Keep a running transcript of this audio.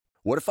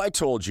What if I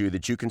told you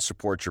that you can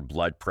support your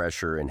blood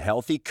pressure and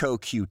healthy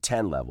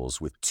CoQ10 levels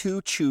with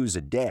 2 chews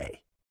a day?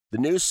 The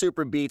new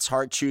Super Beats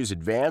Heart Chews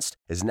Advanced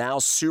is now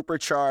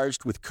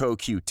supercharged with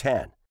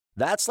CoQ10.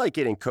 That's like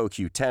getting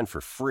CoQ10 for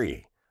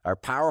free. Our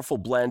powerful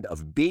blend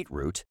of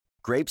beetroot,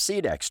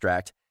 grapeseed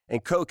extract,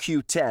 and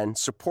CoQ10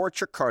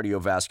 supports your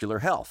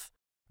cardiovascular health.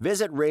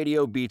 Visit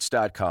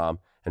radiobeats.com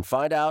and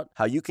find out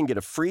how you can get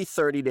a free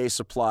 30-day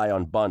supply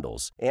on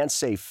bundles and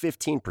save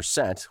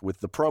 15% with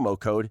the promo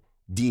code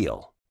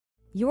DEAL.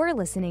 You're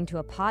listening to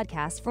a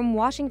podcast from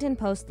Washington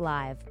Post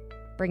Live,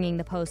 bringing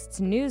the Post's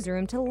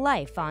newsroom to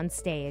life on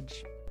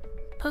stage.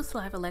 Post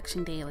Live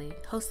Election Daily,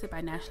 hosted by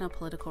national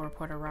political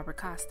reporter Robert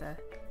Costa,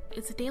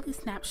 is a daily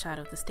snapshot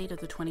of the state of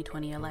the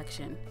 2020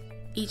 election.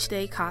 Each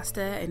day, Costa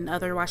and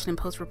other Washington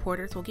Post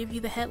reporters will give you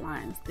the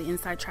headlines, the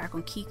inside track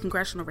on key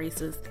congressional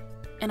races,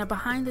 and a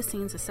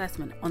behind-the-scenes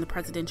assessment on the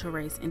presidential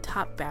race in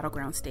top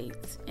battleground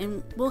states.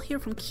 And we'll hear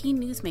from key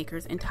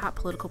newsmakers and top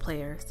political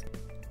players.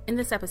 In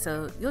this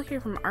episode, you'll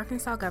hear from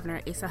Arkansas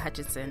Governor Asa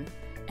Hutchison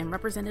and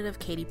Representative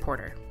Katie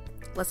Porter.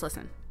 Let's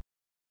listen.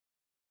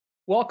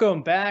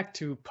 Welcome back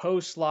to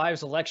Post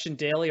Live's Election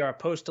Daily, our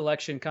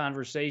post-election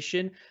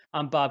conversation.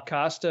 I'm Bob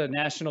Costa,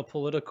 national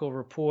political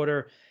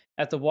reporter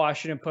at the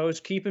Washington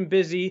Post, keeping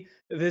busy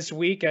this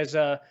week as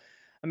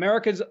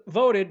Americans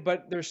voted,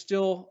 but there's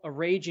still a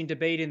raging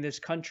debate in this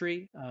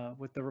country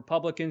with the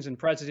Republicans and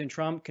President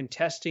Trump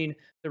contesting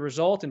the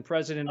result and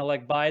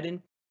President-elect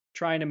Biden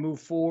trying to move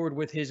forward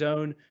with his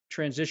own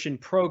transition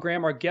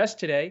program. Our guests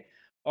today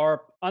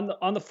are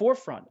on the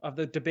forefront of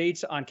the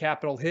debates on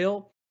Capitol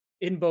Hill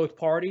in both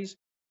parties.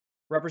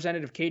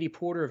 Representative Katie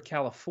Porter of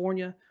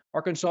California,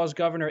 Arkansas's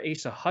Governor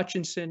Asa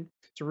Hutchison.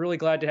 So really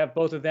glad to have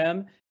both of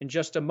them in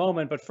just a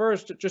moment. But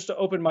first, just to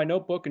open my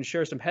notebook and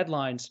share some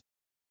headlines.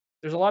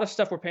 There's a lot of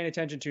stuff we're paying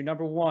attention to.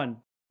 Number one,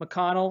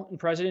 McConnell and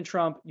President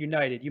Trump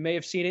united. You may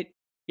have seen it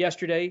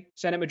yesterday.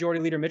 Senate Majority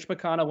Leader Mitch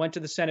McConnell went to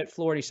the Senate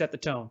floor and he set the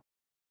tone.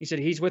 He said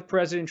he's with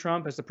President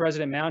Trump as the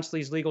president mounts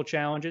these legal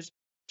challenges.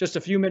 Just a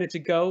few minutes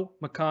ago,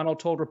 McConnell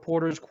told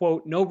reporters,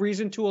 quote, no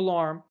reason for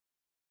alarm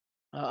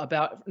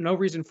about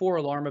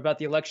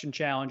the election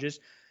challenges.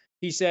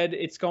 He said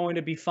it's going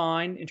to be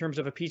fine in terms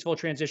of a peaceful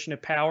transition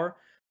of power,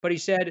 but he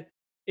said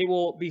it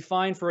will be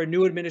fine for a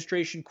new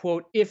administration,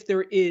 quote, if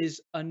there is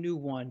a new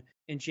one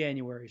in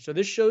January. So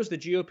this shows the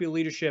GOP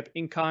leadership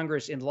in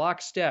Congress in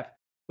lockstep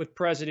with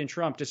President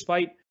Trump,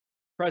 despite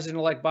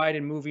President-elect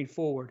Biden moving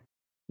forward.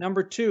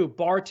 Number two,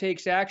 Barr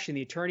takes action.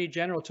 The Attorney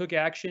General took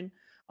action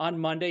on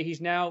Monday.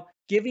 He's now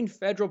giving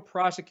federal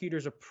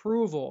prosecutors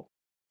approval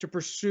to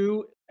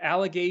pursue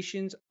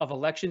allegations of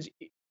elections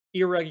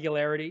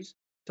irregularities,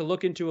 to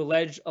look into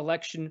alleged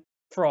election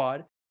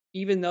fraud,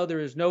 even though there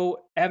is no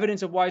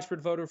evidence of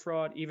widespread voter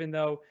fraud, even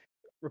though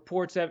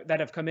reports that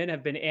have come in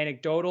have been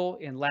anecdotal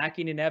and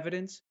lacking in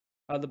evidence.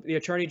 The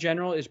Attorney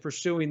General is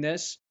pursuing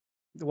this.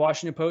 The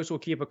Washington Post will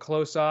keep a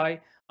close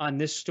eye on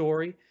this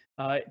story.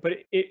 But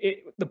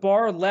the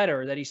Barr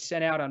letter that he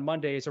sent out on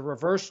Monday is a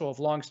reversal of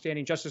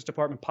longstanding Justice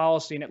Department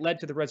policy, and it led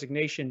to the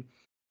resignation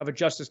of a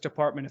Justice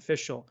Department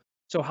official.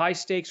 So high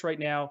stakes right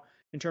now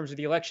in terms of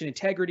the election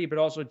integrity, but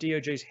also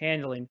DOJ's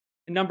handling.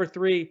 And number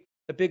three,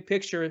 the big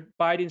picture,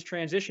 Biden's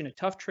transition, a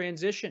tough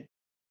transition.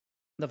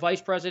 The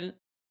vice president,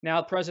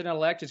 now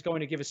president-elect, is going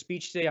to give a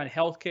speech today on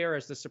health care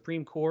as the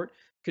Supreme Court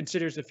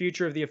considers the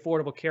future of the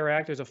Affordable Care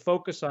Act. There's a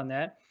focus on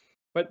that.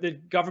 But the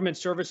Government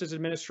Services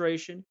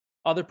Administration,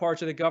 other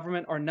parts of the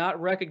government are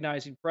not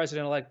recognizing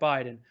President-elect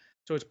Biden.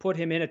 So it's put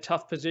him in a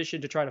tough position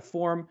to try to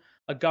form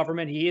a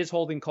government. He is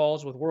holding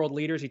calls with world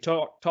leaders. He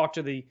talked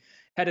to the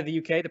head of the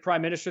UK, the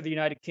Prime Minister of the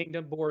United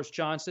Kingdom, Boris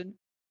Johnson,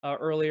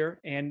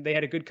 earlier, and they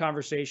had a good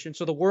conversation.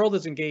 So the world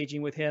is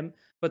engaging with him,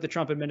 but the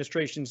Trump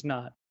administration's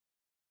not.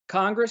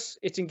 Congress,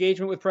 its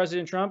engagement with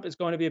President Trump is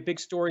going to be a big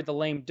story, the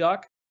lame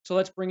duck. So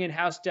let's bring in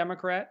House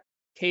Democrat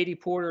Katie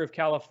Porter of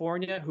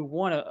California, who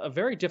won a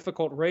very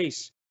difficult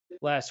race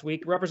last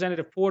week.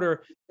 Representative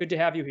Porter, good to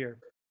have you here.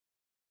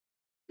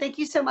 Thank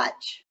you so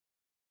much.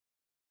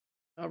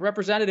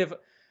 Representative,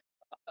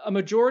 a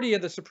majority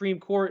of the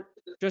Supreme Court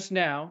just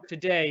now,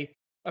 today,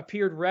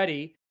 appeared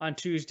ready on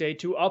Tuesday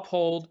to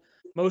uphold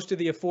most of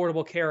the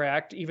Affordable Care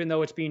Act, even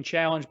though it's being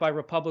challenged by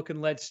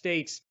Republican-led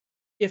states.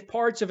 If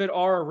parts of it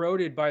are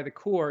eroded by the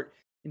court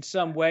in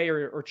some way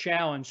or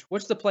challenged,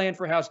 what's the plan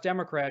for House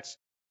Democrats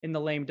in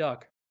the lame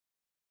duck?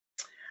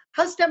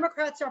 House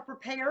Democrats are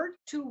prepared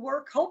to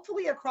work,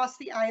 hopefully across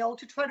the aisle,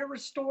 to try to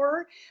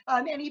restore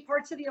any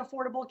parts of the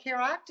Affordable Care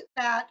Act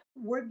that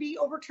would be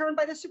overturned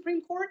by the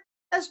Supreme Court,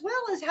 as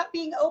well as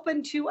being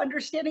open to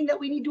understanding that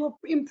we need to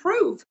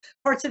improve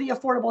parts of the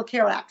Affordable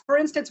Care Act. For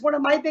instance, one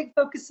of my big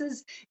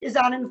focuses is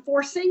on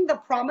enforcing the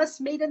promise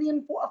made in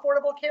the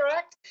Affordable Care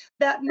Act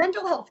that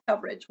mental health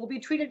coverage will be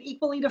treated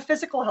equally to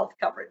physical health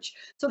coverage.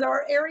 So there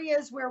are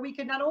areas where we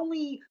can not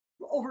only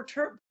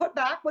put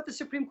back what the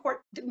Supreme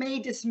Court may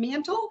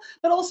dismantle,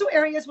 but also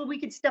areas where we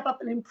could step up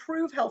and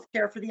improve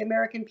healthcare for the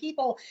American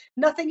people.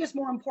 Nothing is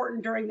more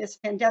important during this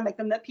pandemic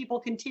than that people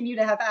continue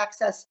to have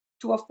access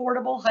to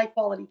affordable,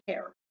 high-quality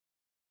care.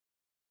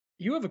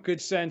 You have a good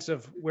sense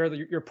of where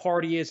your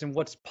party is and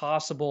what's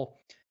possible.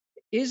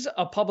 Is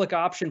a public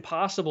option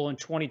possible in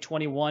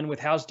 2021 with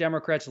House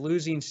Democrats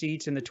losing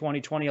seats in the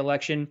 2020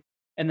 election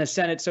and the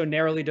Senate so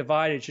narrowly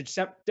divided? Should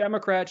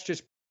Democrats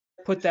just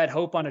put that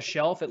hope on a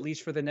shelf, at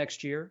least for the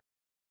next year?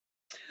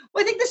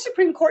 Well, I think the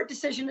Supreme Court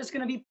decision is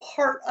going to be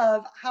part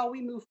of how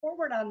we move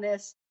forward on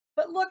this.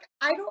 But look,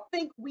 I don't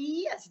think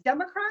we as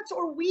Democrats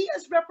or we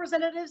as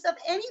representatives of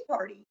any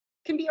party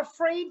can be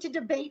afraid to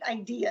debate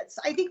ideas.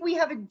 I think we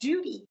have a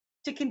duty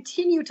to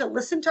continue to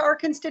listen to our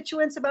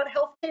constituents about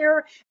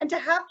healthcare and to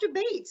have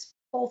debates,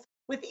 both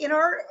within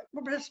our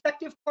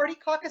respective party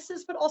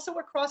caucuses, but also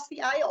across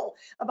the aisle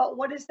about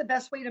what is the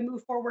best way to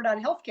move forward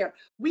on healthcare.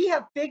 We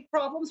have big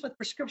problems with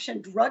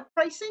prescription drug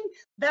pricing.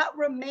 That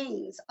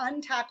remains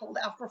untackled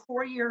after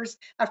 4 years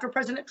after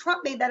President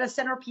Trump made that a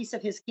centerpiece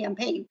of his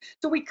campaign.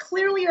 So we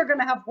clearly are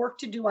going to have work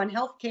to do on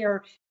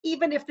healthcare,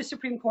 even if the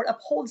Supreme Court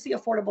upholds the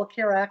Affordable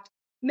Care Act.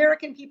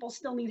 American people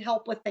still need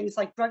help with things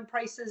like drug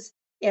prices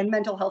and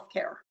mental health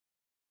care.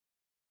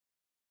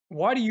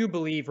 Why do you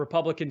believe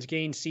Republicans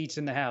gained seats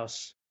in the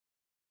House?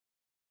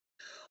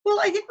 Well,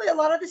 I think a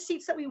lot of the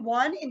seats that we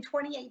won in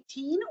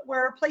 2018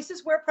 were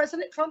places where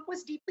President Trump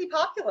was deeply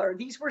popular.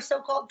 These were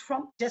so-called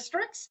Trump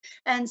districts.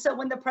 And so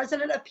when the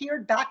president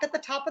appeared back at the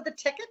top of the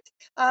ticket,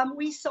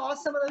 we saw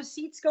some of those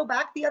seats go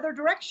back the other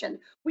direction.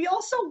 We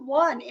also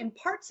won in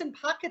parts and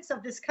pockets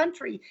of this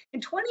country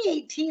in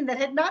 2018 that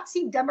had not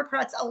seen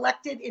Democrats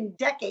elected in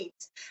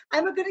decades.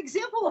 I'm a good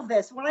example of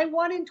this. When I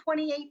won in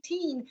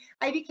 2018,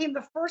 I became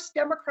the first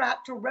Democrat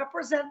to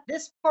represent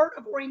this part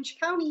of Orange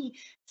County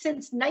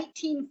since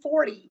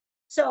 1940.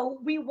 So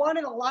we won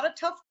in a lot of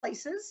tough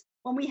places.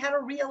 When we had a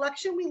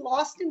re-election, we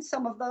lost in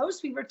some of those.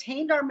 We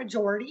retained our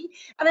majority.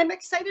 And I'm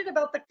excited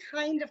about the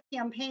kind of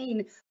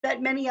campaign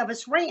that many of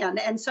us ran.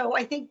 And so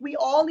I think we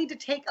all need to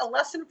take a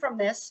lesson from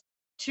this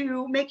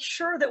to make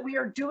sure that we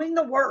are doing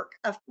the work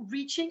of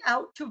reaching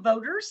out to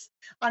voters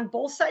on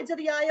both sides of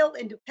the aisle,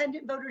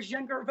 independent voters,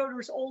 younger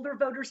voters, older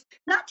voters,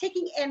 not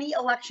taking any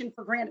election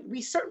for granted.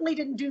 We certainly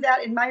didn't do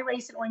that in my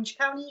race in Orange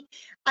County.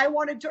 I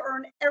wanted to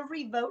earn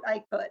every vote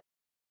I could.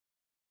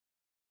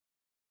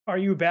 Are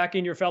you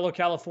backing your fellow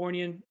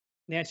Californian,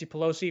 Nancy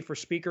Pelosi, for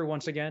Speaker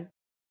once again?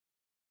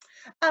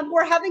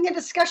 We're having a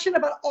discussion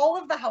about all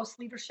of the House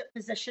leadership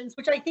positions,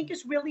 which I think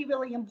is really,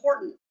 really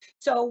important.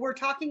 So we're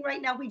talking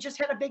right now, we just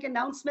had a big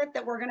announcement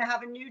that we're going to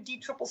have a new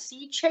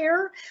DCCC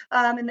chair,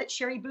 and that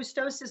Sherry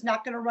Bustos is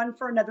not going to run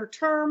for another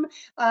term.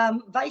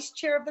 Vice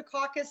chair of the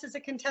caucus is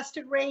a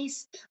contested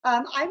race.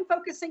 I'm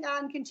focusing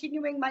on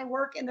continuing my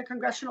work in the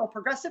Congressional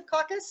Progressive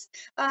Caucus,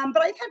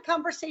 but I've had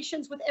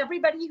conversations with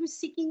everybody who's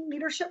seeking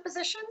leadership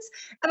positions,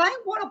 and I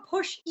want to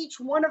push each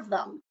one of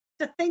them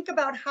to think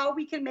about how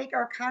we can make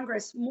our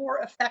Congress more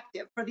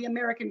effective for the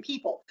American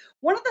people.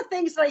 One of the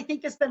things that I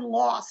think has been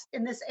lost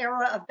in this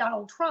era of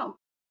Donald Trump,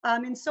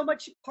 in so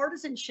much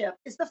partisanship,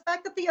 is the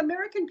fact that the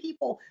American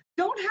people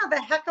don't have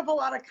a heck of a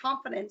lot of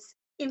confidence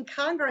in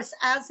Congress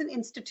as an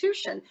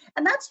institution.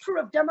 And that's true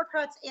of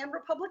Democrats and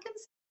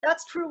Republicans.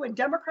 That's true when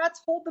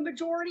Democrats hold the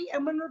majority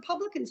and when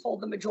Republicans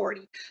hold the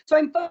majority. So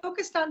I'm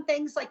focused on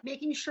things like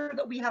making sure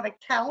that we have a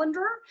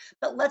calendar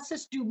that lets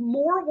us do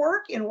more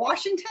work in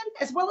Washington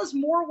as well as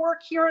more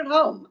work here at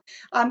home,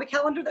 a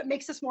calendar that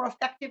makes us more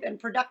effective and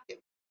productive.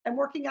 I'm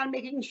working on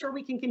making sure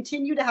we can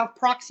continue to have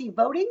proxy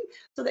voting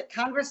so that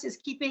Congress is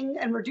keeping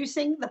and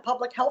reducing the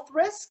public health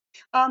risk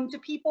to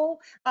people.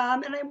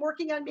 And I'm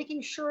working on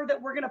making sure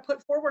that we're going to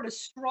put forward a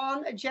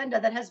strong agenda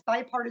that has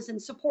bipartisan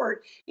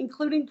support,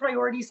 including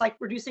priorities like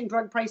reducing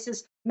drug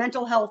prices,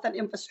 mental health, and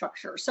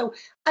infrastructure. So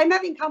I'm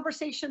having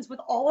conversations with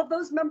all of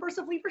those members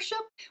of leadership,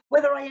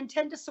 whether I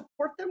intend to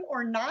support them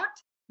or not.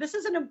 This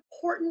is an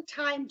important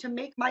time to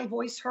make my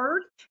voice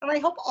heard, and I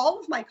hope all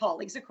of my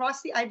colleagues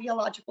across the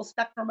ideological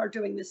spectrum are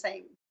doing the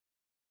same.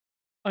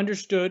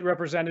 Understood,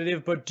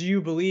 Representative, but do you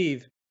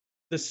believe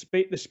the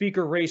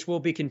Speaker race will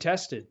be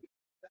contested?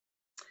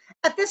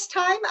 At this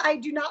time, I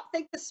do not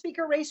think the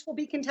Speaker race will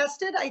be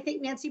contested. I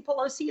think Nancy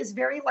Pelosi is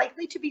very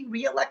likely to be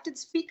reelected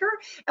Speaker.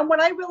 And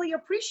what I really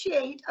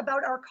appreciate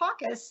about our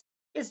caucus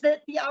is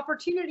that the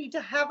opportunity to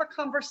have a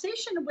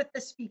conversation with the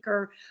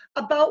Speaker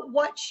about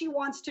what she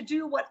wants to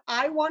do, what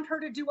I want her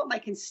to do, what my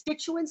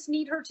constituents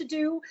need her to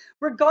do,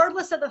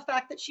 regardless of the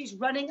fact that she's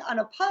running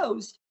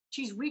unopposed,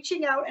 she's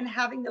reaching out and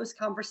having those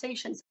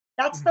conversations.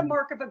 That's the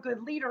mark of a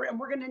good leader, and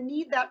we're going to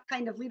need that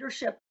kind of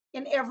leadership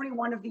in every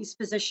one of these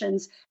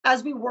positions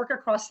as we work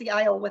across the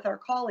aisle with our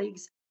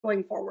colleagues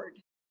going forward.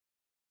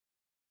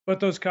 But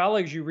those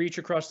colleagues you reach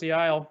across the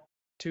aisle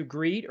to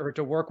greet or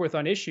to work with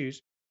on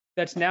issues,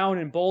 that's now an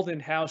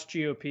emboldened House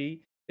GOP.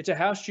 It's a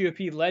House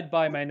GOP led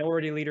by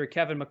Minority Leader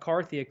Kevin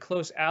McCarthy, a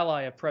close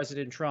ally of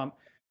President Trump.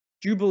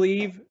 Do you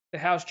believe the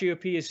House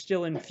GOP is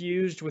still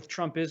infused with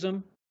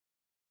Trumpism?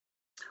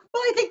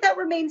 Well, I think that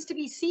remains to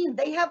be seen.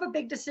 They have a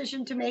big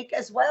decision to make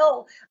as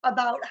well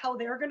about how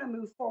they're going to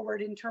move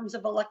forward in terms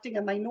of electing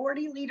a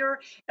minority leader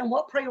and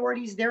what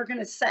priorities they're going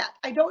to set.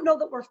 I don't know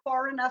that we're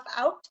far enough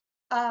out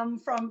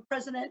from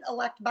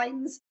President-elect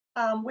Biden's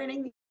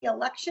winning the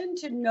election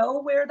to know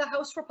where the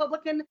House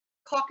Republican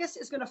caucus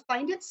is going to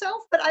find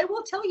itself. But I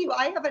will tell you,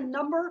 I have a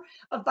number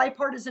of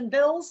bipartisan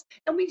bills,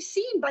 and we've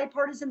seen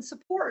bipartisan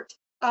support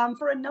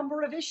for a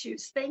number of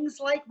issues, things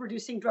like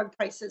reducing drug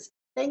prices,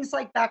 things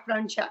like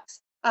background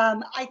checks.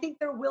 I think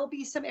there will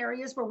be some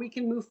areas where we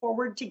can move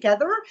forward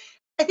together.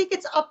 I think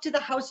it's up to the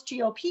House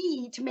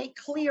GOP to make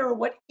clear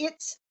what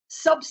its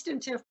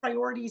substantive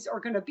priorities are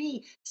going to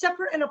be,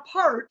 separate and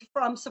apart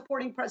from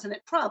supporting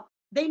President Trump.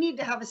 They need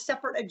to have a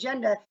separate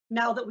agenda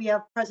now that we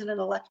have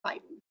President-elect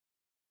Biden.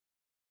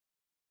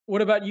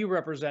 What about you,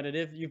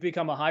 Representative? You've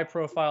become a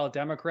high-profile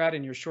Democrat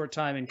in your short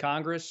time in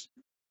Congress.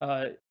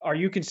 Are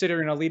you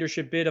considering a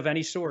leadership bid of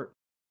any sort?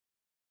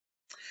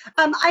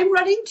 I'm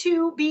running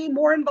to be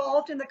more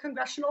involved in the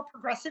Congressional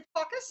Progressive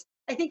Caucus.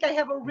 I think I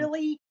have a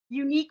really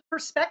unique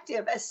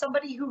perspective as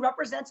somebody who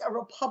represents a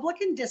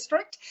Republican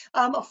district,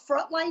 a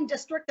frontline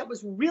district that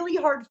was really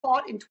hard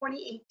fought in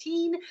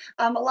 2018.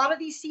 A lot of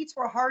these seats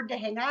were hard to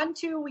hang on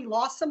to. We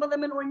lost some of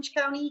them in Orange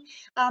County,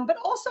 but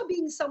also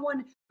being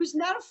someone who's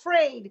not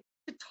afraid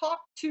to talk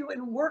to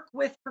and work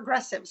with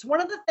progressives. One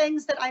of the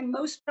things that I'm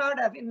most proud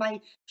of in my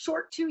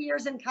short 2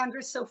 years in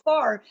Congress so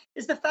far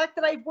is the fact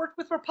that I've worked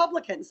with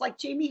Republicans like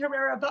Jamie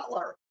Herrera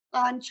Butler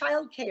on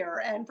childcare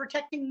and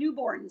protecting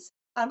newborns.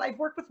 I've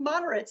worked with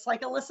moderates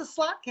like Alyssa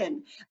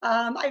Slotkin.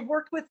 I've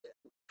worked with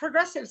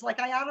progressives like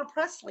Ayanna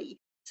Pressley.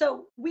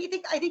 So I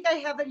think I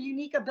have a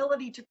unique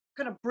ability to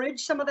kind of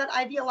bridge some of that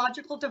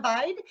ideological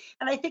divide.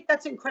 And I think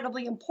that's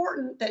incredibly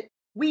important that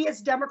we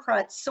as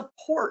Democrats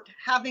support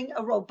having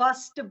a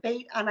robust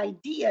debate on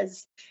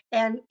ideas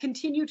and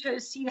continue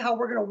to see how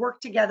we're going to work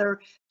together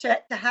to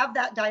have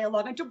that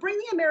dialogue and to bring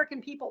the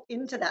American people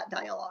into that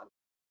dialogue.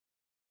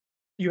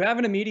 You have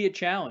an immediate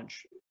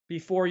challenge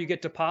before you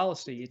get to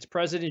policy. It's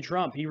President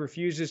Trump. He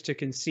refuses to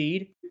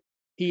concede.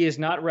 He is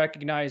not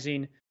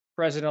recognizing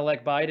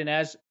President-elect Biden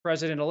as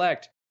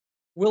president-elect.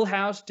 Will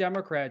House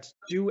Democrats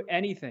do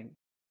anything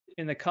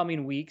in the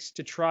coming weeks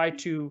to try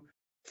to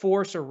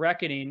force a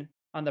reckoning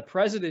on the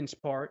president's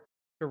part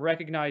to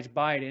recognize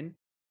Biden,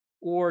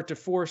 or to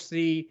force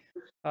the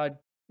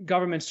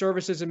Government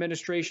Services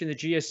Administration, the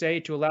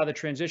GSA, to allow the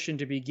transition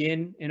to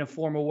begin in a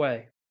formal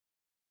way?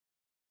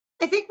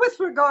 I think with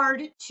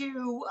regard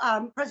to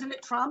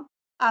President Trump,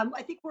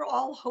 I think we're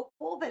all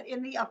hopeful that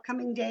in the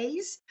upcoming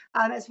days,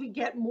 as we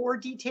get more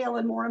detail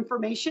and more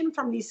information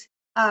from these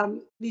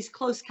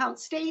close count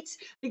states,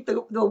 I think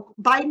the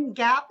Biden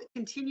gap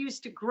continues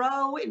to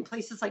grow in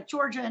places like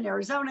Georgia and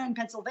Arizona and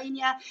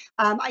Pennsylvania.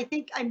 I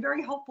think I'm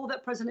very hopeful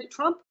that President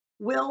Trump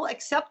will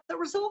accept the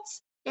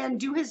results and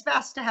do his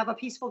best to have a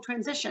peaceful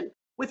transition.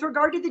 With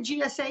regard to the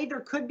GSA,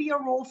 there could be a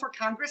role for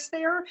Congress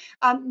there.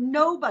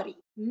 Nobody,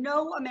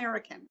 no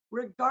American,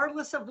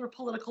 regardless of their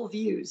political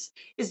views,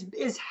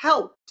 is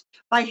helped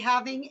by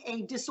having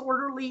a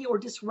disorderly or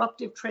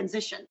disruptive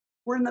transition.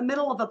 We're in the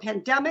middle of a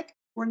pandemic.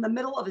 We're in the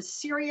middle of a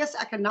serious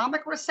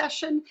economic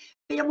recession.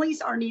 Families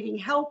are needing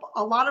help.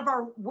 A lot of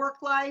our work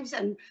lives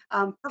and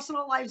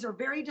personal lives are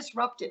very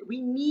disrupted.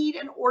 We need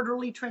an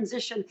orderly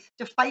transition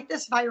to fight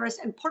this virus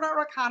and put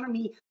our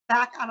economy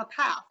back on a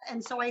path.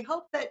 And so I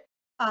hope that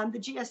the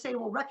GSA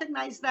will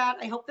recognize that.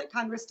 I hope that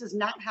Congress does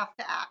not have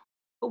to act.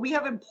 But we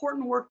have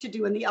important work to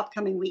do in the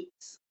upcoming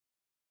weeks.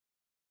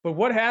 But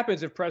what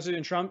happens if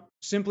President Trump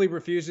simply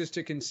refuses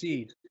to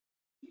concede?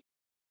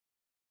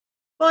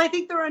 Well, I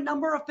think there are a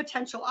number of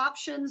potential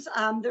options.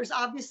 There's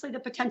obviously the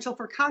potential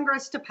for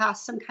Congress to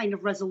pass some kind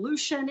of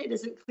resolution. It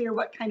isn't clear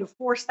what kind of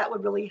force that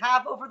would really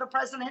have over the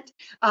president.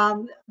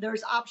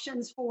 There's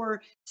options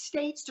for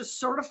states to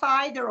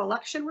certify their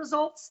election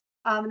results,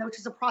 which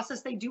is a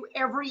process they do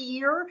every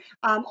year,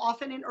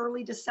 often in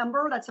early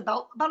December. That's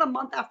about a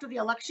month after the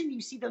election.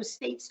 You see those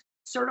states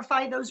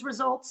certify those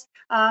results.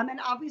 And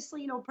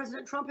obviously,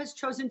 President Trump has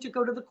chosen to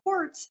go to the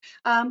courts,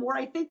 where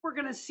I think we're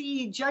going to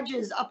see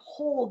judges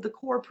uphold the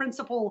core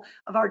principle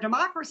of our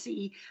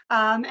democracy.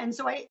 And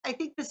so I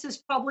think this is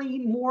probably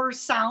more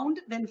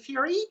sound than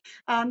fury.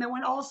 And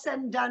when all's said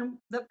and done,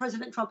 that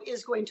President Trump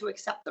is going to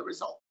accept the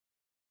result.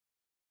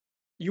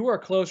 You are a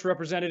close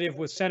representative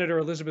with Senator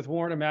Elizabeth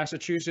Warren of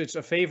Massachusetts,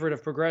 a favorite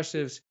of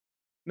progressives.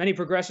 Many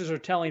progressives are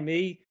telling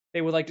me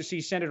they would like to see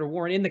Senator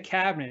Warren in the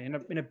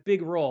cabinet in a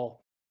big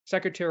role,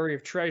 Secretary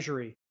of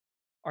Treasury.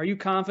 Are you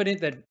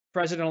confident that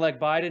President-elect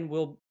Biden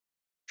will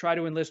try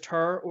to enlist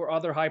her or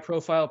other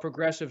high-profile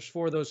progressives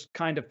for those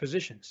kind of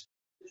positions?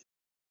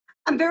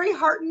 I'm very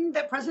heartened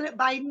that President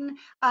Biden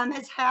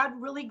has had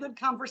really good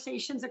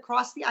conversations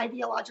across the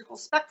ideological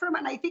spectrum.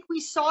 And I think we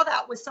saw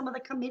that with some of the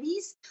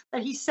committees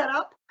that he set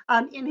up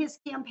in his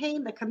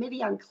campaign, the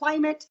Committee on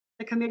Climate,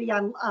 the Committee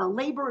on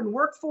Labor and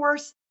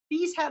Workforce.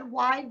 These had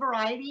wide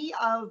variety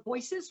of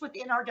voices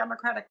within our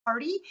Democratic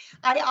Party.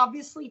 I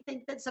obviously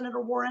think that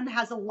Senator Warren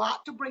has a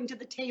lot to bring to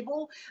the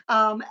table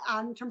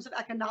in terms of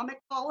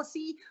economic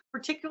policy,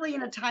 particularly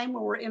in a time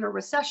where we're in a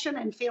recession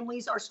and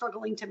families are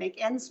struggling to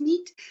make ends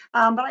meet.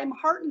 But I'm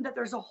heartened that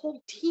there's a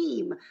whole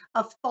team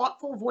of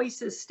thoughtful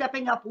voices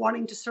stepping up,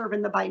 wanting to serve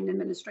in the Biden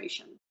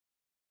administration.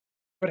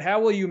 But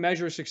how will you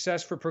measure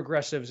success for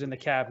progressives in the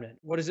cabinet?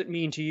 What does it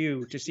mean to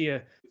you to see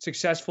a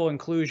successful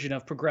inclusion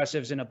of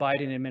progressives in a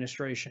Biden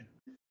administration?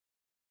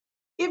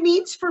 It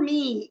means for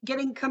me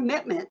getting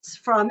commitments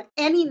from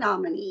any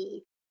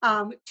nominee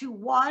to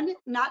one,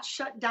 not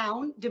shut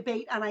down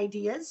debate on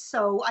ideas.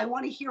 So I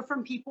want to hear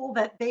from people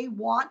that they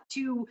want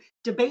to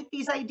debate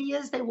these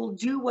ideas. They will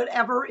do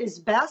whatever is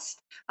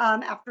best.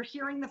 After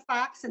hearing the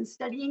facts and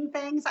studying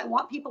things, I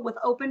want people with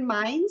open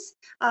minds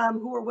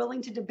who are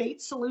willing to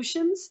debate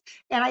solutions.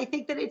 And I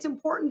think that it's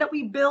important that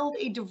we build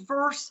a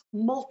diverse,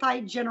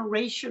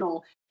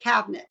 multi-generational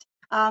cabinet.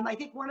 I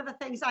think one of the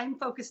things I'm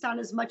focused on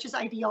as much as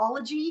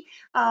ideology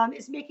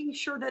is making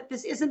sure that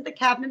this isn't the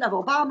cabinet of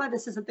Obama.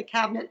 This isn't the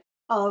cabinet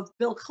of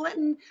Bill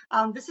Clinton.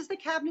 This is the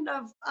cabinet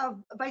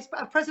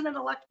of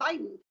President-elect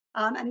Biden.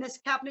 And this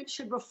cabinet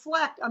should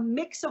reflect a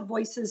mix of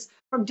voices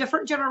from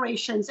different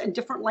generations and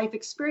different life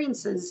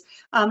experiences.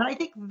 And I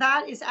think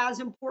that is as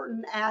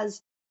important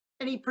as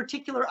any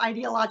particular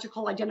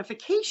ideological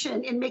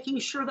identification in making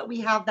sure that we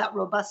have that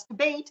robust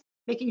debate,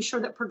 making sure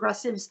that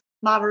progressives,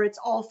 moderates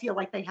all feel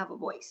like they have a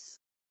voice.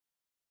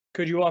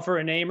 Could you offer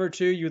a name or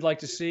two you'd like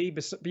to see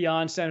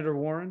beyond Senator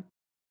Warren?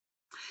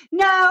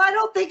 No, I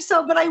don't think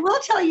so. But I will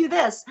tell you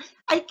this.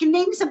 I can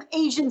name some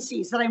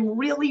agencies that I'm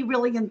really,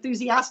 really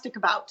enthusiastic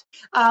about.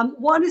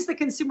 One is the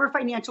Consumer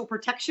Financial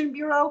Protection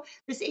Bureau.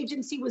 This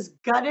agency was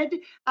gutted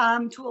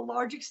to a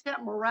large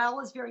extent. Morale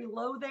is very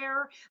low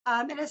there.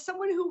 And as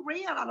someone who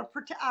ran on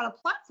a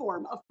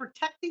platform of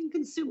protecting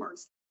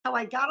consumers, how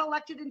I got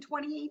elected in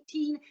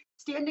 2018,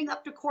 standing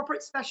up to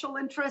corporate special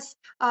interests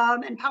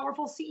and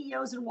powerful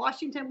CEOs in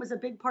Washington was a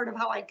big part of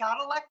how I got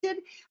elected.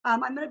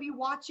 I'm going to be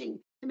watching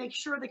to make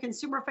sure the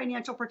Consumer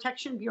Financial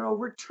Protection Bureau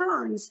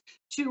returns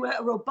to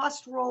a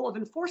robust role of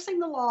enforcing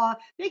the law,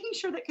 making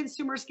sure that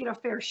consumers get a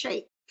fair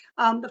shake.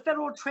 The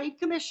Federal Trade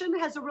Commission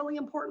has a really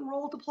important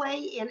role to play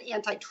in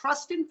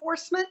antitrust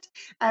enforcement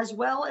as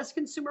well as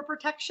consumer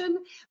protection.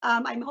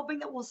 I'm hoping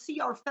that we'll see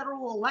our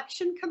Federal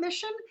Election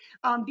Commission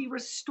be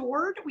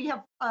restored. We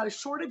have a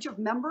shortage of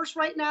members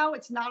right now.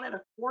 It's not at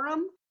a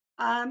quorum.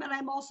 And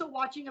I'm also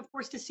watching, of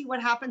course, to see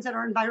what happens at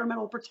our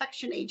Environmental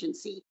Protection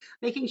Agency,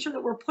 making sure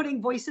that we're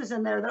putting voices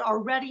in there that are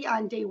ready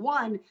on day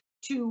one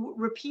to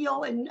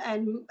repeal and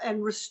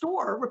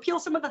repeal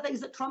some of the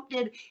things that Trump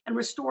did and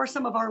restore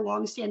some of our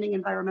longstanding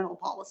environmental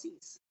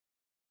policies.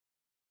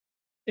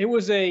 It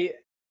was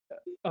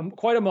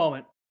quite a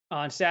moment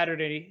on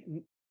Saturday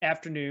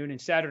afternoon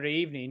and Saturday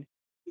evening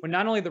when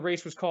not only the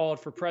race was called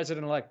for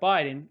President-elect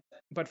Biden,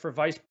 but for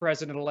Vice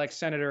President-elect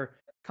Senator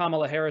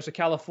Kamala Harris of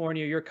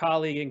California, your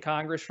colleague in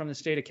Congress from the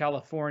state of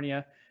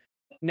California.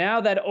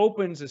 Now that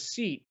opens a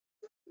seat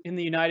in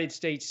the United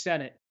States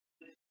Senate.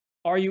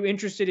 Are you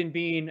interested in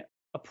being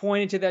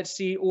appointed to that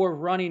seat or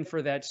running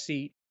for that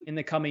seat in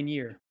the coming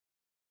year?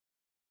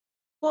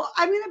 Well,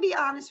 I'm going to be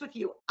honest with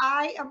you.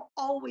 I am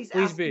always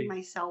asking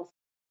myself,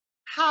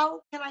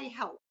 how can I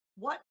help?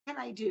 What can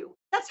I do?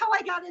 That's how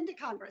I got into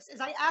Congress,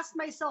 is I asked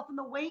myself in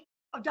the wake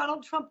of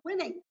Donald Trump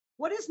winning,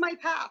 what is my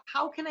path?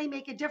 How can I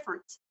make a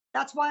difference?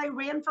 That's why I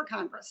ran for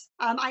Congress.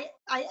 I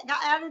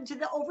got added to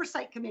the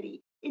Oversight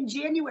Committee in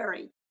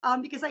January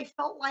because I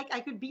felt like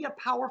I could be a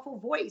powerful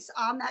voice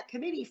on that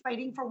committee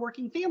fighting for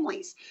working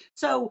families.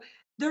 So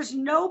there's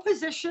no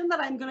position that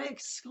I'm going to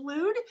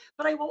exclude,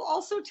 but I will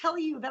also tell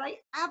you that I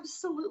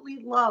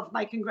absolutely love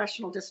my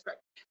congressional district.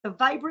 The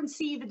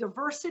vibrancy, the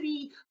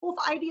diversity, both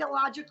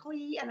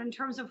ideologically and in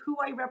terms of who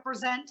I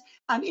represent.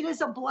 It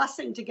is a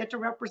blessing to get to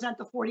represent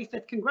the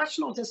 45th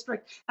Congressional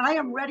District, and I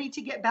am ready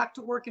to get back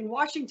to work in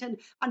Washington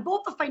on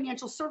both the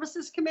Financial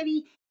Services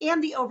Committee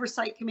and the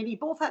Oversight Committee.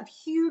 Both have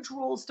huge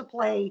roles to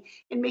play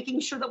in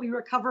making sure that we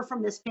recover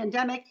from this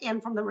pandemic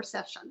and from the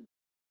recession.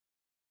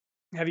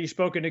 Have you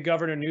spoken to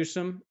Governor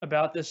Newsom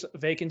about this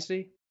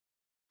vacancy?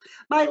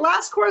 My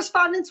last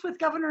correspondence with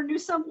Governor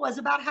Newsom was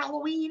about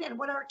Halloween and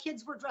what our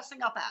kids were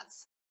dressing up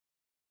as.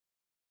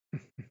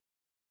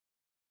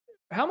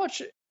 How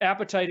much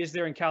appetite is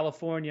there in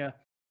California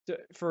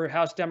for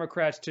House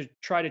Democrats to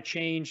try to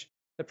change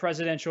the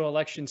presidential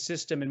election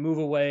system and move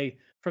away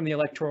from the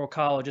Electoral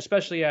College,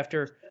 especially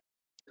after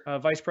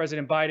Vice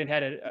President Biden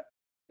had a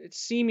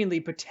seemingly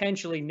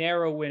potentially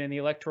narrow win in the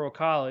Electoral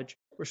College?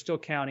 We're still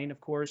counting, of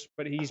course,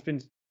 but he's been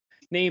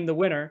named the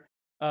winner.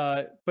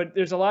 But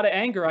there's a lot of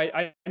anger.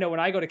 I know when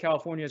I go to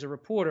California as a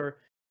reporter,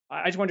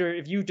 I just wonder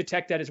if you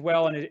detect that as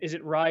well, and is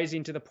it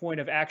rising to the point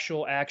of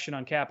actual action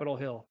on Capitol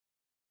Hill?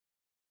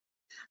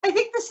 I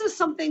think this is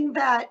something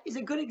that is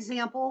a good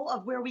example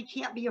of where we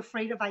can't be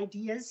afraid of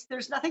ideas.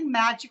 There's nothing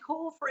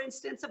magical, for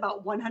instance,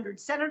 about 100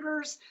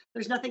 senators.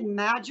 There's nothing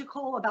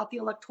magical about the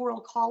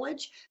Electoral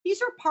College.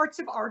 These are parts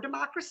of our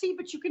democracy,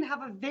 but you can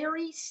have a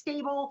very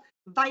stable,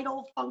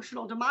 vital,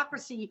 functional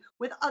democracy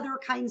with other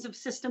kinds of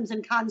systems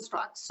and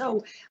constructs.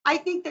 So I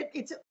think that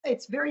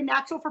it's very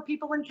natural for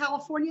people in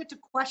California to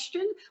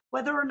question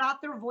whether or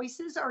not their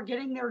voices are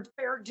getting their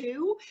fair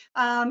due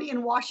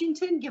in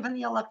Washington, given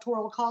the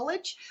Electoral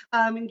College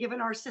and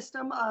given our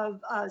system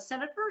of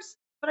senators.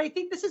 But I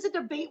think this is a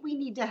debate we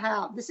need to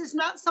have. This is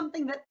not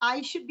something that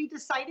I should be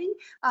deciding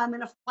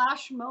in a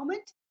flash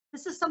moment.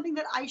 This is something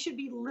that I should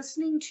be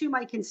listening to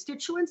my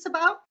constituents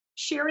about,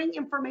 sharing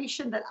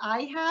information that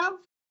I have,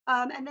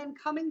 and then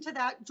coming to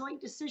that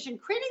joint decision,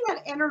 creating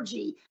that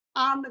energy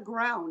on the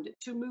ground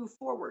to move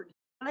forward.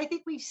 And I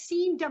think we've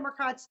seen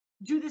Democrats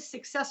do this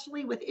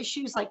successfully with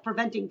issues like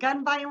preventing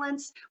gun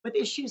violence, with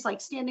issues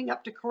like standing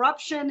up to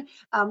corruption,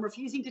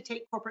 refusing to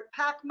take corporate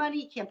PAC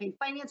money, campaign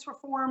finance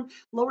reform,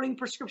 lowering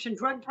prescription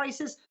drug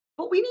prices.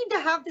 But we need to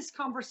have this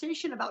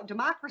conversation about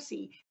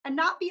democracy and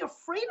not be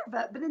afraid of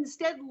it, but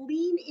instead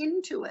lean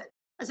into it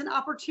as an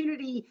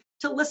opportunity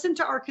to listen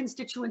to our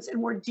constituents and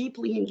more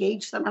deeply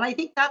engage them. And I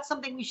think that's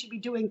something we should be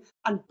doing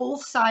on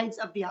both sides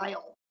of the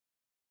aisle.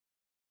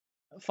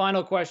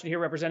 Final question here,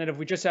 Representative.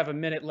 We just have a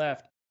minute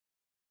left.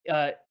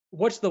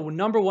 What's the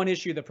number one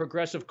issue the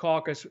Progressive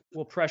Caucus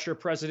will pressure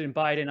President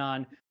Biden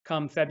on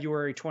come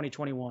February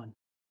 2021?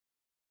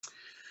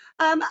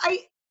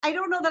 I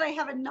don't know that I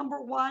have a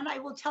number one. I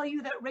will tell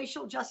you that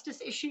racial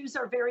justice issues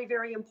are very,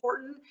 very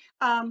important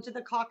to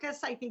the caucus.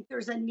 I think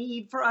there's a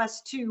need for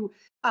us to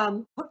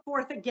put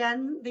forth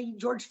again the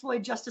George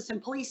Floyd Justice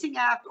and Policing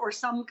Act or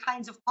some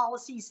kinds of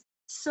policies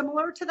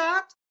similar to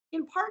that,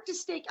 in part to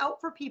stake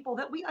out for people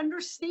that we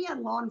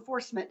understand law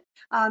enforcement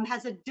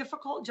has a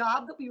difficult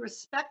job, that we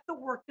respect the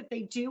work that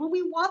they do, and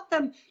we want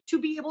them to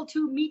be able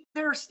to meet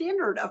their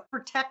standard of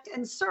protect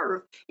and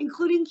serve,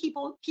 including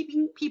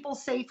keeping people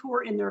safe who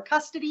are in their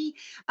custody.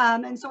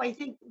 And so I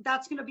think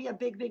that's going to be a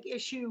big, big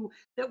issue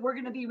that we're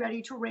going to be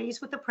ready to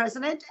raise with the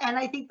president. And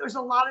I think there's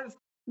a lot of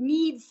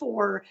need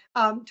for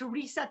to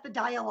reset the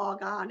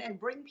dialogue on and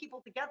bring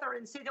people together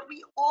and say that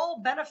we all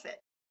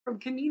benefit from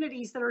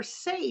communities that are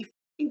safe,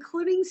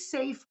 including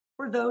safe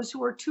for those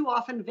who are too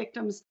often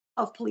victims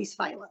of police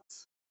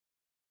violence.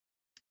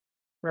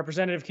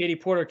 Representative Katie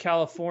Porter,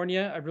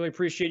 California, I really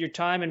appreciate your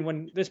time. And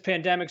when this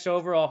pandemic's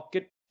over, I'll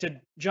get to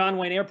John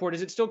Wayne Airport.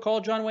 Is it still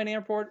called John Wayne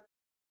Airport?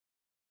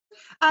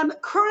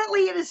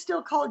 Currently, it is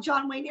still called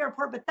John Wayne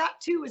Airport, but that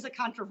too is a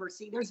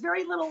controversy. There's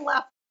very little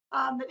left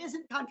that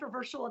isn't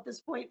controversial at this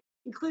point,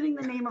 including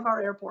the name of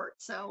our airport.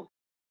 So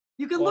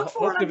you can look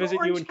for it to on visit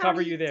Orange you and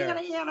cover County, you there.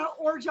 Santa Ana,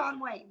 or John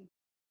Wayne.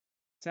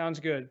 Sounds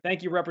good.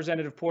 Thank you,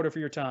 Representative Porter, for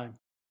your time.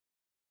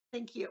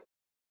 Thank you.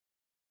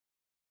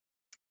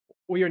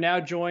 We are now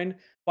joined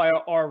by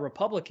our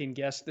Republican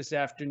guest this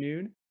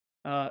afternoon,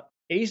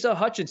 Asa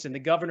Hutchison, the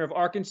governor of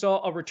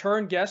Arkansas, a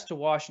return guest to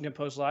Washington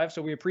Post Live.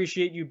 So we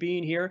appreciate you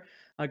being here,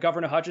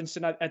 Governor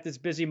Hutchinson, at this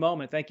busy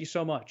moment. Thank you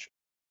so much.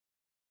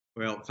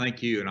 Well,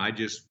 thank you. And I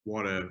just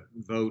want to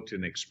vote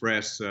and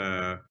express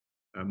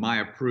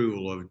my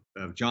approval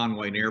of John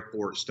Wayne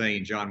Airport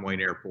staying John Wayne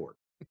Airport.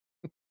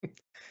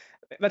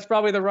 That's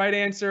probably the right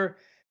answer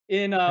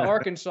in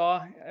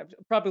Arkansas.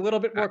 Probably a little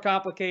bit more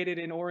complicated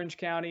in Orange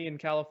County in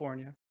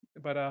California.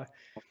 But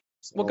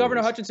well,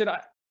 Governor Hutchinson,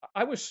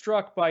 I was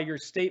struck by your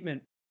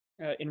statement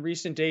in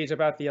recent days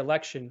about the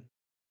election,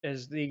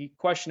 as the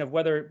question of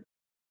whether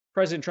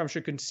President Trump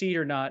should concede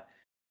or not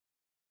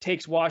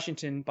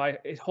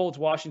it holds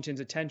Washington's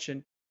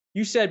attention.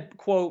 You said,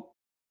 quote,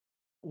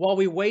 "While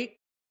we wait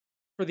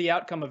for the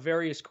outcome of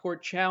various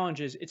court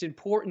challenges, it's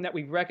important that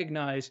we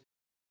recognize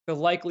the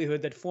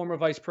likelihood that former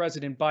Vice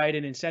President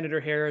Biden and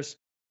Senator Harris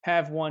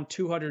have won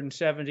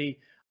 270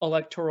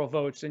 electoral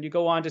votes." And you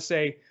go on to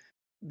say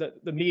the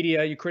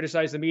media, you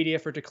criticize the media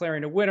for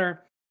declaring a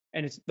winner,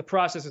 and the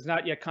process is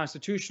not yet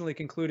constitutionally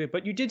concluded.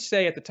 But you did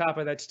say at the top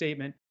of that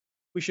statement,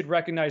 we should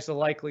recognize the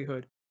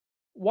likelihood.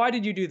 Why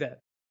did you do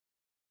that?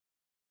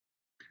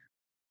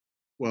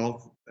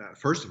 Well,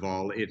 first of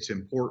all, it's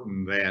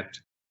important that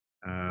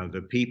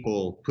the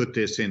people put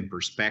this in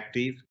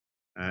perspective.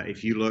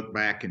 If you look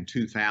back in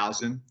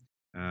 2000,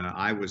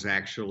 I was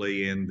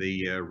actually in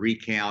the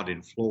recount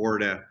in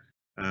Florida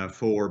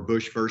for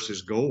Bush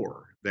versus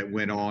Gore that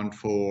went on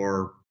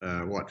for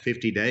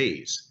 50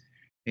 days.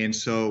 And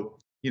so,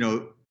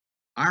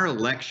 our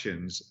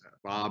elections,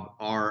 Bob,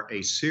 are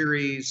a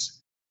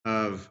series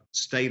of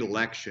state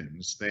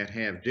elections that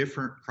have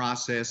different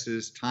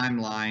processes,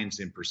 timelines,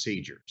 and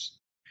procedures.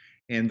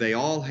 And they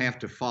all have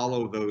to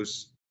follow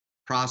those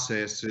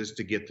processes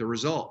to get the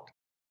result.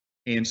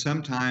 And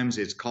sometimes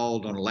it's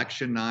called on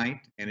election night,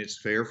 and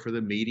it's fair for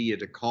the media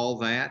to call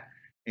that,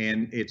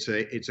 and it's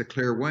a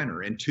clear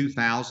winner. In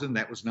 2000,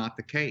 that was not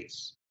the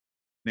case.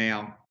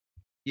 Now,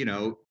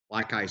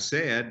 like I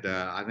said,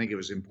 I think it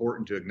was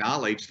important to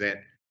acknowledge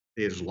that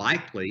it is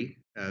likely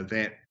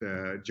that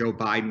Joe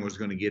Biden was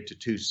going to get to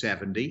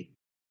 270,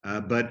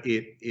 but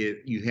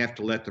you have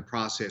to let the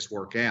process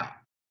work out.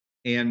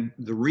 And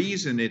the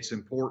reason it's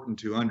important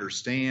to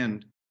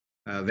understand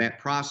that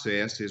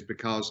process is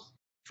because,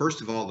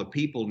 first of all, the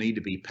people need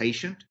to be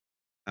patient.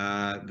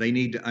 They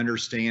need to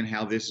understand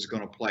how this is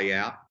going to play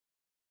out.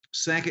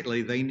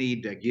 Secondly, they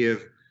need to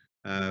give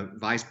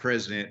Vice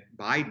President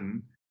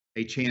Biden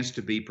a chance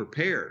to be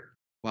prepared.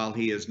 While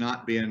he has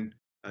not been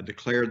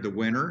declared the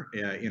winner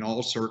in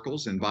all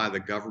circles and by the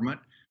government,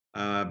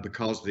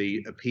 because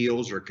the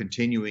appeals are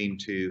continuing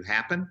to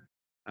happen,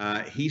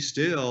 he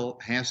still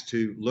has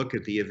to look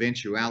at the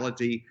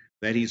eventuality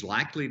that he's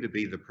likely to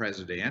be the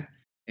president.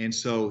 And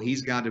so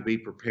he's got to be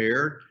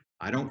prepared.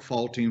 I don't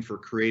fault him for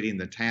creating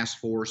the task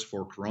force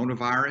for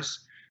coronavirus.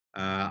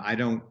 I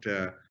don't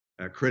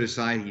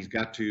criticize. He's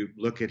got to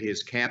look at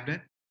his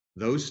cabinet.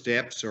 Those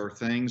steps are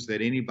things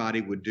that anybody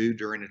would do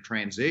during a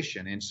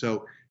transition. And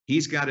so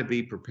he's got to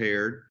be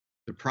prepared.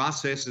 The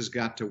process has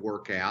got to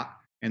work out,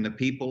 and the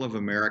people of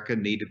America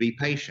need to be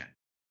patient.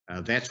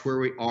 That's where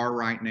we are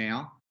right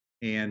now,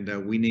 and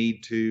we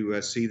need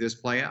to see this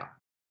play out.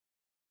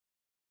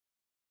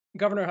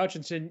 Governor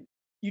Hutchinson,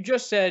 you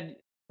just said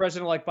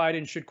President-elect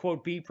Biden should,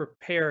 quote, be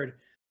prepared.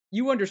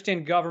 You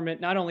understand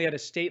government not only at a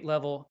state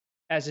level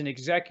as an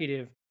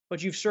executive,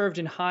 but you've served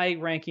in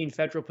high-ranking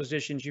federal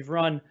positions. You've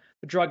run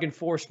the Drug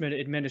Enforcement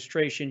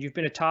Administration. You've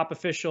been a top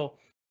official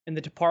in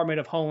the Department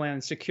of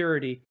Homeland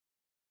Security.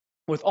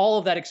 With all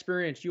of that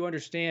experience, you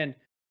understand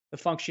the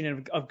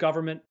functioning of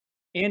government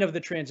and of the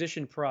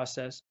transition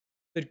process.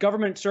 The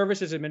Government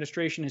Services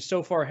Administration has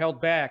so far held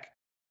back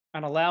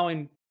on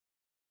allowing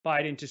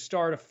Biden to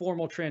start a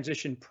formal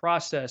transition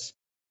process.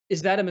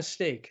 Is that a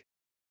mistake?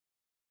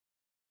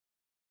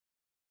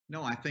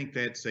 No, I think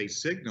that's a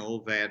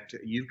signal that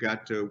you've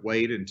got to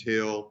wait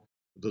until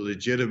the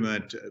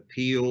legitimate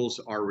appeals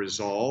are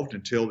resolved,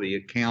 until the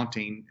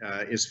accounting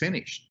is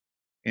finished.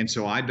 And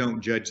so I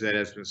don't judge that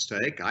as a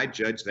mistake. I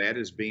judge that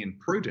as being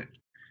prudent.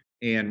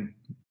 And,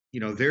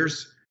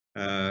 there's,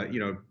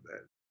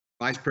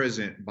 Vice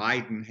President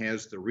Biden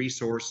has the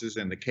resources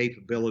and the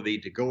capability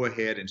to go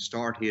ahead and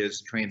start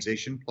his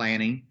transition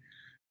planning,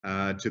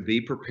 to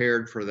be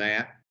prepared for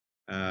that.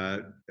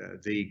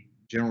 The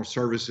General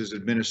Services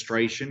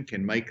Administration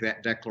can make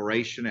that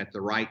declaration at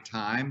the right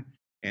time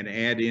and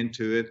add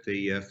into it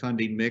the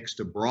funding mix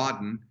to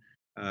broaden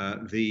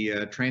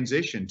the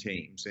transition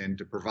teams and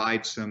to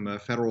provide some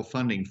federal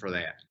funding for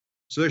that.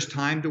 So there's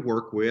time to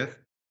work with.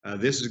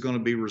 This is going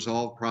to be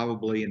resolved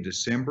probably in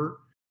December,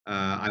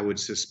 I would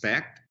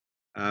suspect.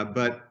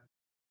 But,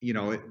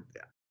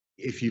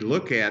 if you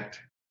look at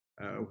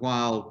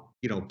while,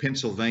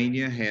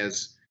 Pennsylvania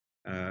has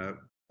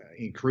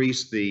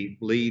increased the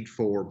lead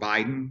for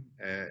Biden,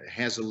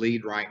 has a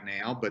lead right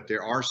now, but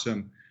there are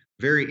some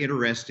very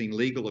interesting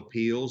legal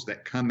appeals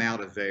that come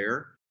out of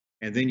there.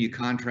 And then you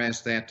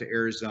contrast that to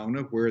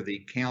Arizona, where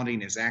the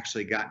counting has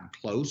actually gotten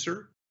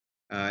closer,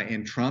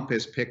 and Trump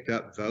has picked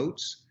up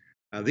votes.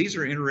 These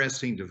are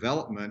interesting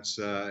developments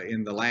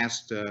in the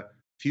last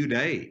few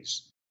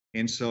days.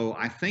 And so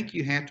I think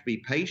you have to be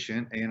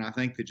patient, and I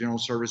think the General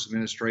Service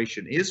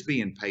Administration is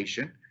being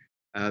patient,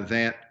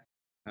 that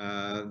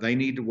they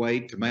need to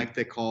wait to make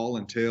the call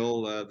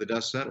until the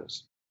dust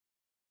settles.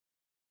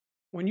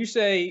 When you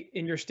say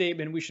in your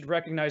statement we should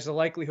recognize the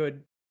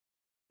likelihood,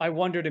 I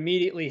wondered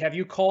immediately, have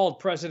you called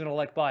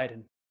President-elect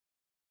Biden?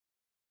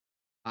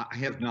 I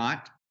have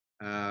not.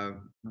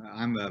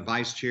 I'm a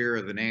vice chair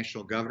of the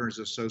National Governors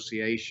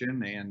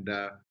Association, and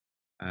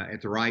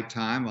at the right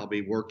time, I'll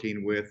be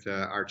working with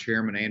our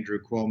chairman, Andrew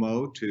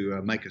Cuomo,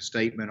 to make a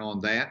statement on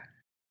that.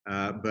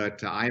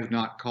 But I have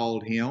not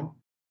called him.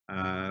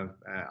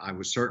 I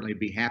would certainly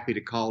be happy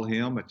to call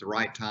him at the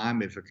right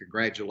time if a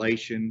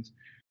congratulations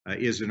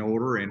is in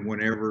order and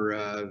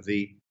whenever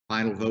the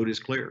final vote is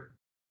clear.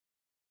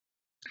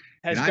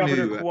 Has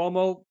Governor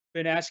Cuomo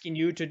been asking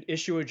you to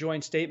issue a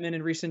joint statement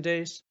in recent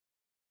days?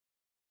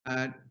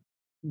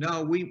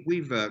 No,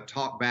 we've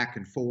talked back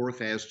and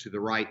forth as to the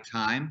right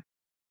time,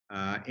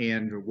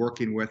 and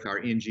working with our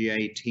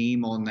NGA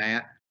team on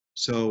that.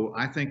 So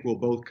I think we'll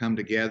both come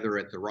together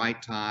at the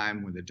right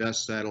time when the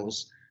dust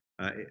settles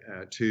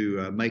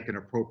to make an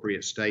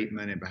appropriate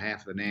statement in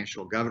behalf of the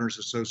National Governors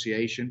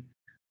Association.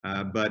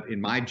 But in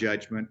my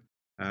judgment,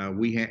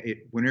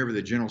 whenever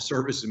the General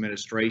Service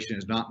Administration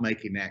is not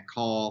making that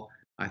call,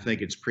 I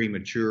think it's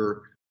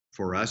premature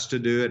for us to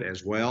do it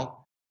as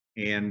well.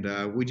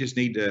 And we just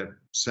need to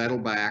settle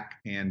back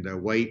and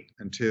wait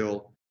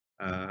until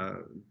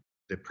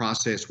the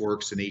process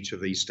works in each of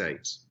these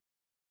states.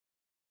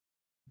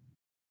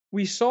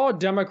 We saw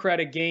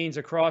Democratic gains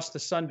across the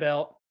Sun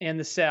Belt and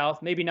the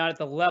South, maybe not at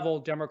the level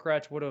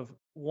Democrats would have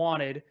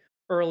wanted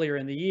earlier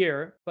in the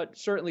year, but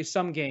certainly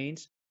some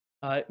gains.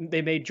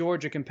 They made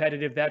Georgia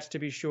competitive, that's to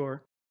be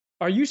sure.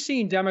 Are you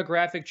seeing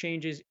demographic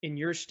changes in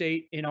your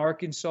state, in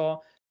Arkansas,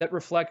 that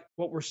reflect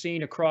what we're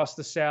seeing across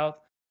the South?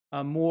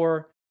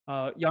 More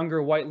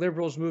younger white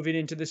liberals moving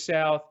into the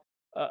South,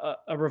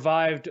 a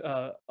revived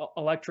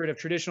electorate of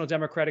traditional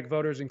Democratic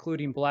voters,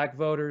 including Black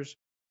voters,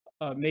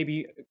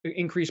 maybe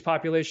increased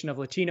population of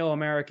Latino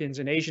Americans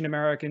and Asian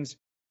Americans.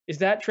 Is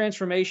that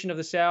transformation of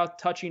the South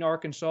touching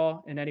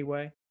Arkansas in any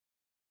way?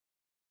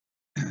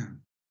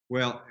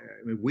 Well,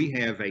 we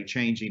have a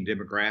changing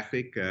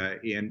demographic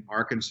in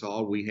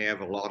Arkansas. We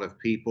have a lot of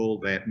people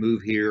that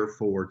move here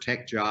for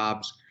tech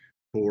jobs,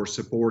 for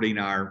supporting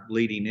our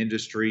leading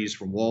industries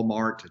from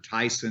Walmart to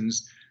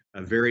Tyson's,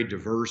 a very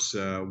diverse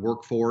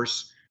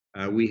workforce.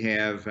 We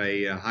have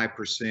a high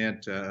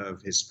percent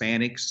of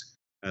Hispanics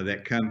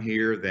that come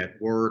here that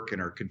work and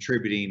are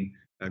contributing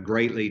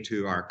greatly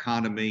to our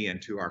economy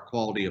and to our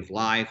quality of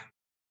life.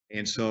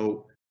 And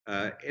so,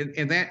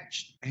 and that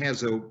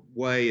has a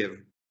way of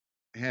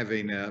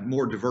having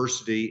more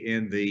diversity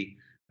in the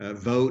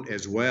vote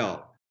as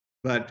well.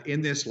 But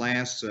in this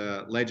last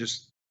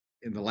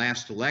in the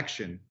last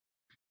election,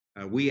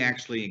 we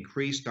actually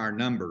increased our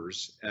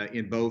numbers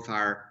in both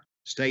our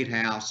state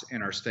house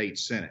and our state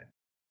senate.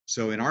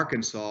 So in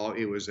Arkansas,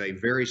 it was a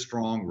very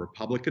strong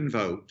Republican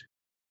vote.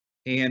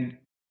 And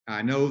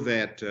I know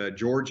that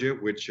Georgia,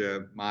 which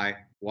my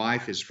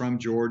wife is from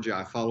Georgia,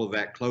 I follow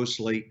that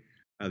closely.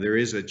 There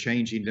is a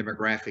changing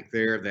demographic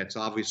there. That's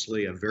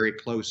obviously a very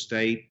close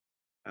state.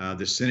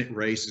 The Senate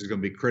race is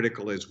going to be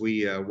critical as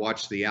we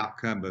watch the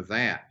outcome of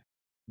that.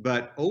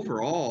 But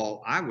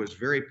overall, I was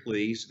very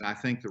pleased, and I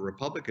think the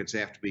Republicans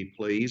have to be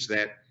pleased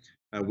that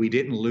we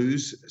didn't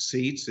lose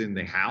seats in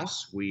the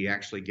House. We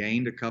actually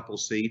gained a couple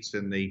seats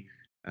in the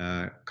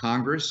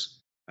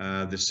Congress.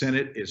 The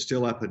Senate is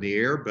still up in the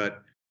air,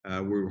 but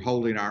we're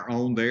holding our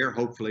own there.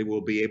 Hopefully,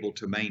 we'll be able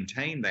to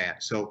maintain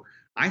that. So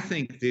I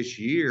think this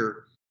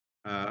year,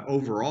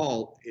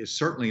 overall, is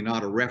certainly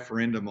not a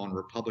referendum on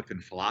Republican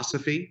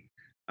philosophy.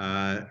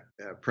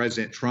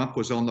 President Trump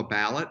was on the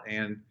ballot,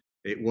 and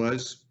it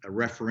was a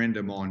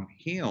referendum on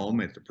him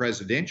at the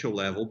presidential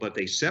level, but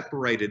they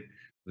separated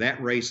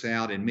that race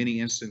out in many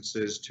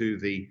instances to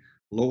the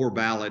lower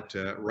ballot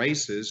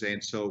races.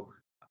 And so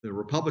the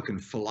Republican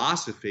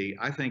philosophy,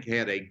 I think,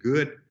 had a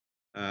good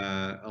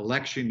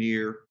election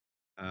year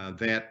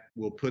that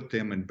will put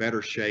them in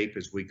better shape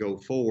as we go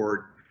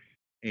forward,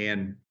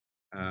 and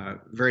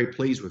very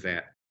pleased with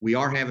that. We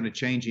are having a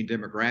changing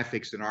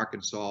demographics in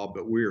Arkansas,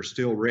 but we are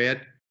still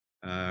red.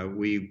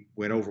 We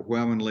went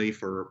overwhelmingly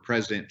for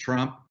President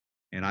Trump,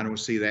 and I don't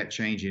see that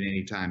changing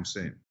anytime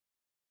soon.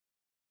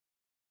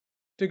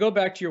 To go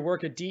back to your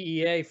work at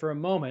DEA for a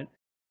moment,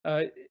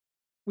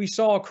 we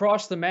saw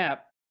across the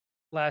map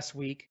last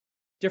week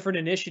different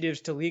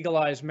initiatives to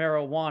legalize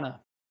marijuana.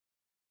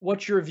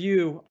 What's your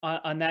view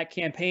on that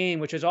campaign,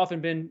 which has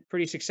often been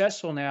pretty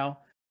successful now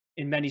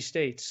in many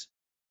states?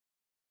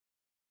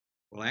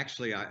 Well,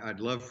 actually, I'd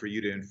love for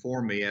you to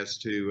inform me as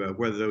to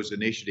whether those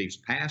initiatives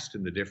passed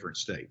in the different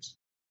states.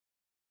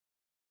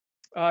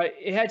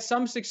 It had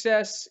some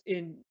success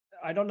in,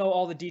 I don't know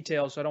all the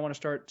details, so I don't want to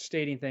start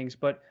stating things,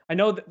 but I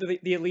know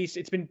that at least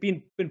it's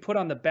been put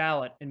on the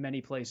ballot in many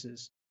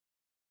places.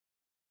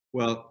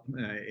 Well,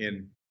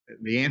 and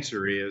the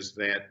answer is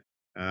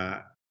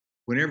that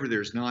whenever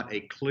there's not a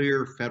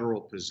clear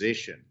federal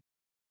position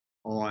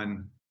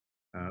on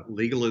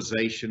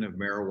legalization of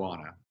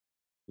marijuana,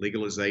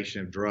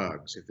 legalization of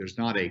drugs, if there's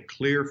not a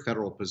clear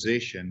federal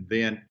position,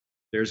 then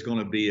there's going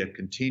to be a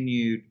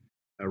continued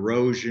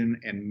erosion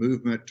and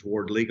movement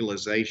toward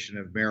legalization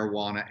of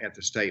marijuana at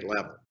the state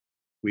level.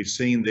 We've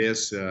seen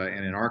this,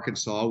 and in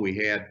Arkansas, we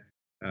had,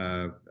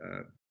 it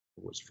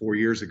was 4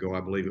 years ago,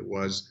 I believe it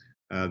was,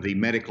 the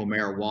medical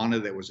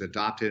marijuana that was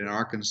adopted in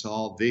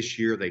Arkansas. This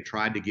year, they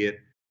tried to get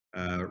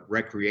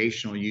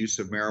recreational use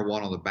of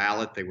marijuana on the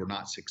ballot. They were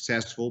not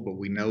successful, but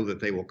we know that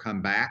they will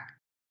come back.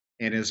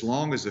 And as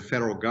long as the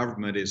federal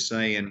government is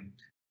saying,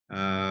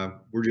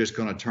 we're just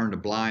going to turn a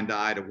blind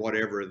eye to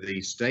whatever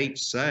the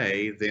states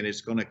say, then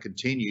it's going to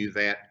continue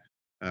that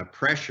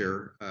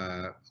pressure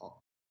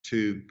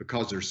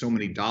because there's so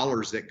many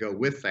dollars that go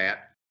with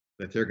that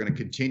they're going to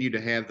continue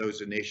to have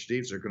those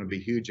initiatives. There are going to be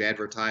huge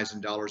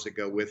advertising dollars that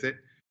go with it.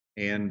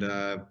 And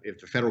if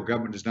the federal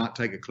government does not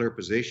take a clear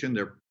position,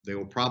 they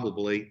will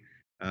probably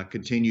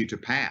continue to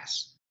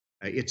pass.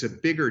 It's a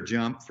bigger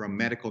jump from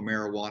medical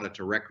marijuana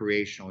to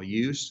recreational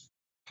use.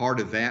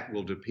 Part of that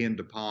will depend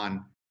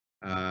upon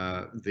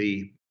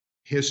the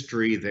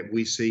history that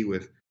we see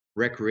with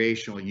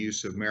recreational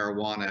use of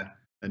marijuana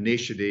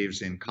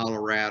initiatives in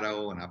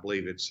Colorado, and I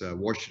believe it's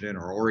Washington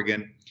or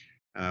Oregon.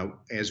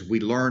 As we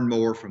learn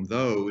more from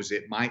those,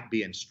 it might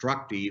be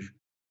instructive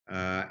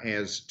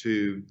as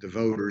to the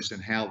voters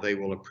and how they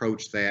will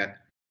approach that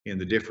in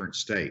the different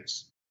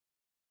states.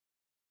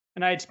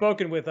 And I had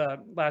spoken with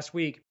last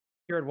week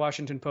here at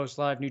Washington Post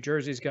Live, New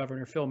Jersey's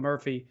Governor Phil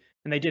Murphy,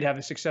 and they did have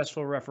a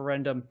successful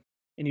referendum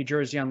in New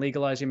Jersey on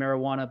legalizing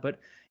marijuana. But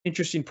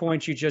interesting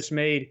points you just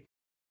made.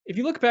 If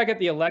you look back at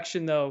the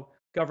election, though,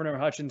 Governor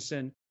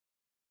Hutchinson,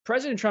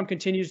 President Trump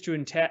continues to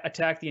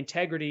attack the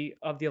integrity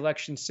of the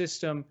election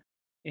system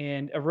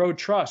and erode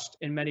trust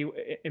in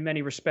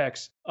many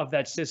respects of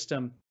that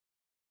system.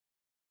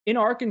 In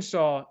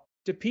Arkansas,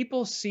 do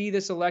people see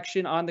this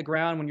election on the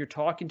ground when you're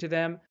talking to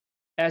them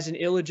as an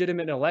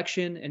illegitimate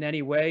election in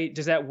any way?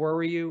 Does that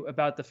worry you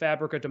about the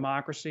fabric of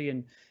democracy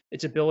and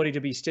its ability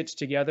to be stitched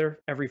together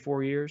every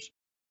 4 years?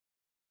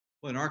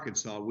 Well, in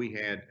Arkansas, we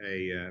had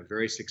a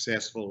very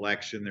successful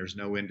election. There's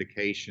no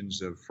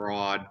indications of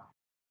fraud.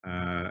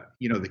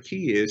 The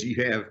key is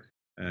you have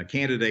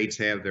candidates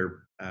have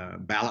their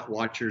ballot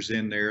watchers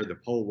in there, the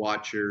poll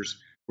watchers,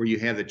 where you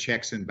have the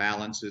checks and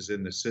balances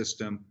in the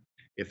system.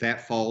 If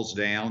that falls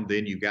down,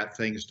 then you've got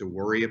things to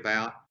worry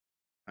about.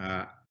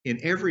 In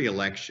every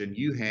election,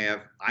 you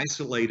have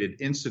isolated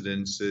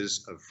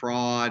incidences of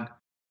fraud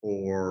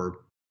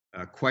or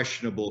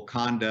questionable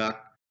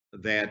conduct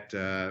that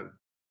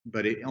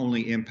but it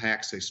only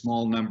impacts a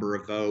small number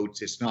of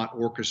votes. It's not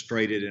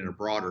orchestrated in a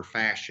broader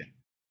fashion.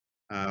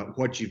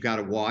 What you've got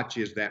to watch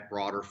is that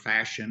broader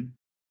fashion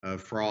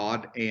of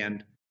fraud,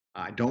 and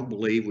I don't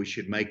believe we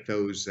should make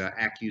those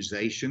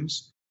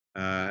accusations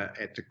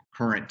at the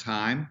current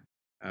time.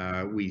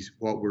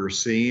 What we're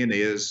seeing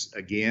is,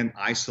 again,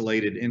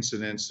 isolated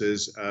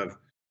incidences of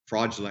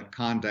fraudulent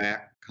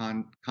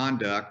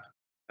conduct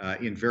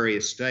in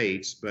various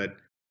states, but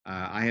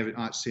I have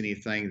not seen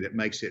anything that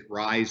makes it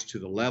rise to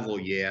the level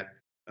yet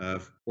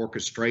of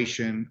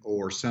orchestration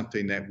or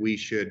something that we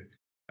should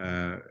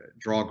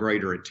draw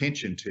greater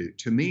attention to.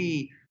 To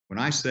me, when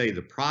I say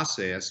the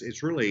process,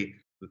 it's really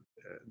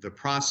the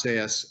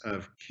process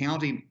of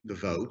counting the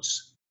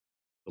votes,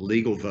 the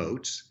legal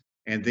votes,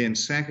 and then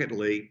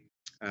secondly,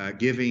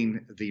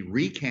 giving the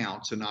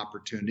recounts an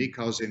opportunity,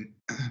 because in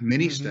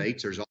many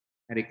states there's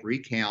automatic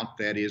recount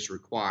that is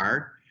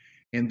required.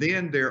 And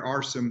then there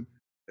are some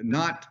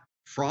not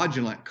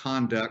fraudulent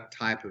conduct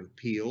type of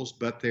appeals,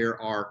 but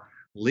there are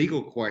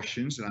legal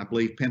questions, and I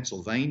believe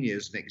Pennsylvania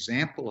is an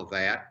example of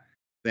that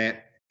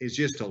is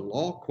just a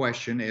law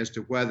question as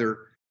to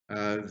whether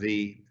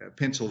the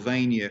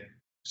Pennsylvania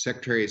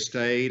Secretary of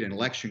State and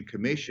Election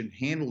Commission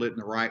handled it in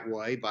the right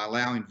way by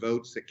allowing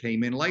votes that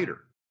came in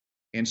later.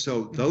 And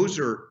so those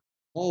are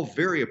all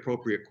very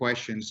appropriate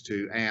questions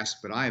to ask,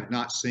 but I have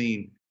not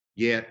seen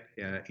yet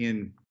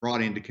in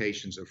broad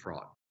indications of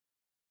fraud.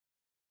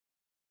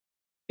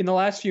 In the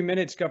last few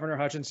minutes, Governor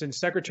Hutchinson,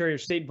 Secretary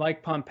of State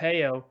Mike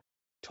Pompeo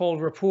told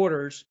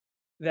reporters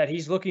that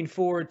he's looking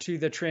forward to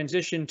the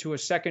transition to a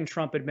second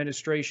Trump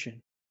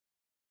administration.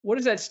 What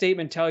does that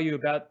statement tell you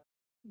about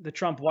the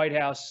Trump White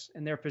House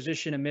and their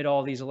position amid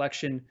all these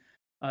election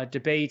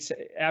debates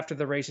after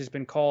the race has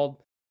been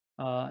called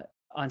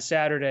on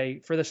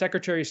Saturday? For the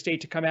Secretary of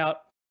State to come out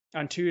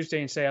on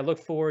Tuesday and say, I look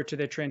forward to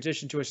the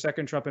transition to a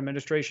second Trump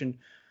administration,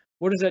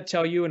 what does that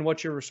tell you, and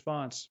what's your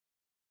response?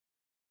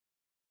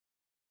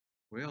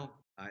 Well,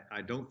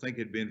 I don't think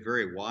it'd been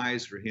very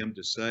wise for him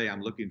to say,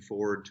 I'm looking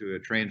forward to a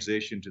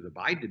transition to the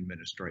Biden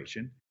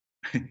administration.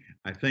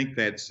 I think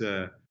that's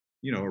a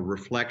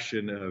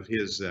reflection of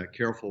his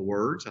careful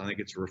words. I think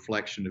it's a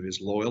reflection of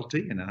his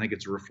loyalty, and I think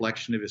it's a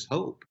reflection of his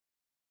hope.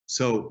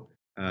 So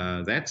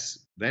that's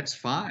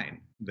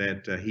fine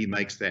that he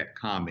makes that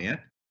comment.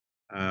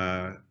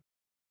 I'm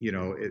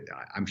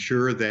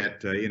sure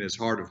that in his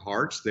heart of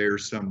hearts,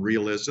 there's some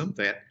realism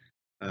that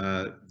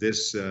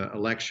this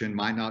election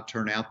might not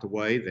turn out the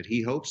way that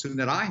he hopes and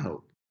that I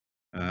hope.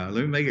 Let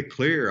me make it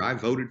clear, I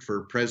voted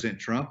for President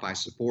Trump. I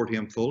support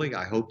him fully.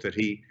 I hope that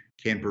he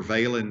can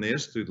prevail in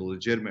this through the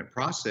legitimate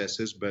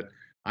processes, but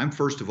I'm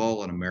first of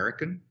all an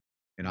American,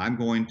 and I'm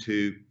going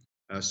to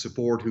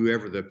support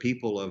whoever the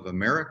people of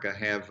America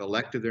have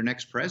elected their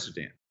next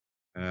president.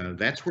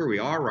 That's where we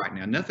are right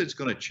now. Nothing's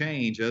going to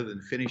change other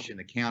than finishing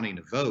the counting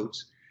of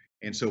votes.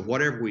 And so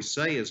whatever we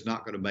say is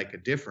not going to make a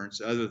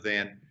difference, other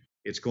than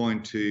it's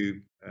going to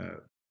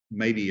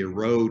maybe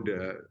erode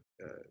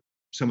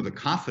some of the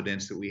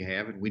confidence that we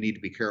have, and we need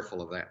to be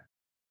careful of that.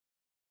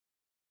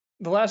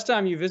 The last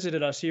time you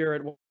visited us here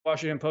at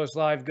Washington Post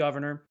Live,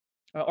 Governor,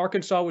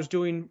 Arkansas was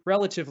doing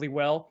relatively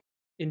well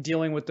in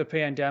dealing with the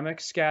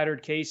pandemic,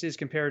 scattered cases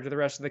compared to the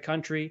rest of the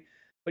country.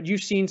 But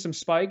you've seen some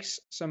spikes,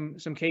 some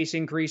case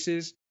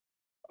increases.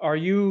 Are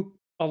you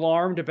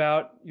alarmed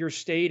about your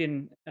state,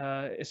 and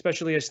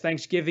especially as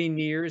Thanksgiving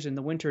nears and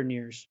the winter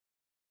nears?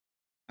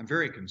 I'm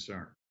very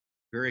concerned,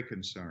 very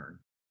concerned.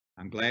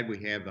 I'm glad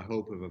we have the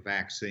hope of a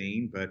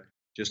vaccine, but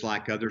just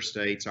like other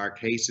states, our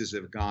cases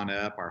have gone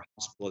up, our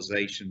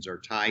hospitalizations are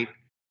tight.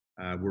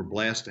 We're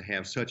blessed to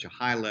have such a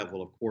high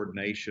level of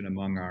coordination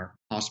among our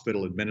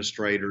hospital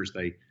administrators.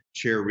 They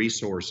share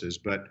resources,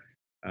 but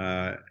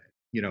we're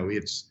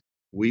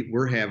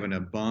having a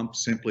bump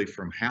simply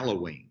from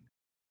Halloween.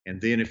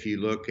 And then if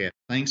you look at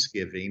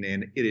Thanksgiving,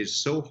 and it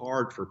is so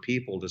hard for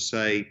people to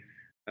say,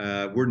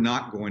 we're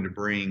not going to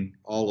bring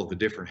all of the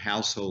different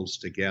households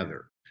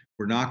together.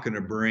 We're not going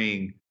to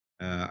bring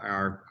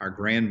our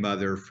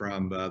grandmother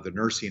from the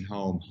nursing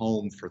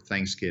home for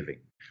Thanksgiving.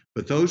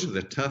 But those are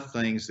the tough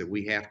things that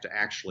we have to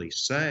actually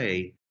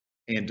say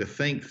and to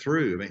think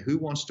through. I mean, who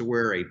wants to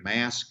wear a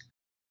mask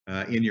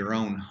in your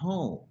own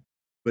home?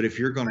 But if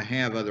you're going to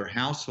have other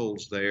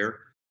households there,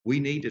 we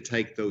need to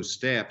take those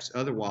steps.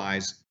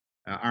 Otherwise,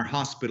 our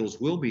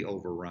hospitals will be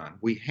overrun.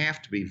 We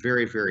have to be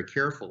very, very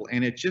careful.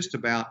 And it's just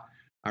about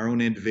our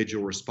own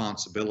individual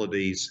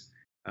responsibilities.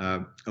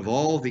 Of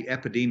all the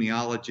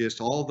epidemiologists,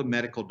 all the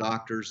medical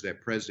doctors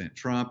that President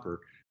Trump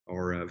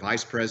or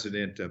Vice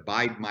President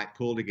Biden might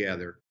pull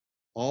together,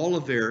 all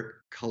of their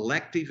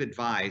collective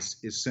advice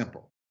is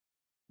simple.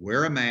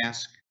 Wear a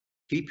mask,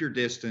 keep your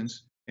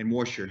distance, and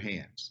wash your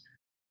hands.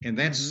 And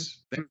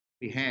that's what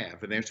we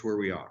have, and that's where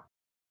we are.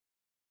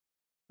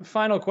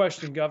 Final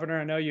question, Governor.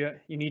 I know you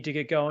need to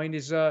get going.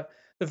 Is the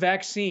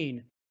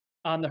vaccine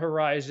on the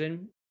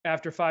horizon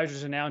after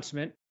Pfizer's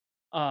announcement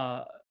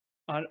on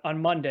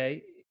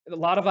Monday? A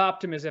lot of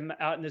optimism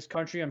out in this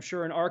country, I'm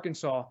sure in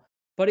Arkansas.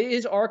 But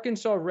is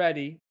Arkansas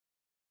ready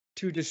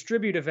to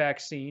distribute a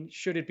vaccine,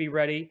 should it be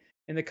ready,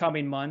 in the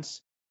coming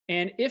months?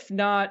 And if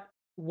not,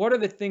 what are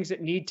the things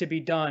that need to be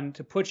done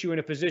to put you in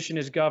a position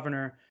as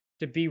governor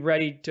to be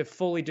ready to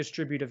fully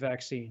distribute a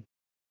vaccine?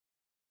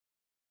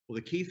 Well,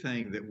 the key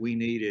thing that we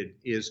needed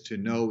is to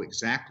know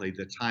exactly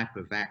the type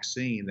of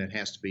vaccine that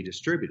has to be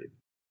distributed,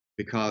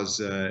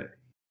 because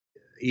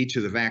each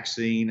of the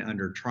vaccine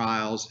under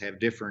trials have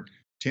different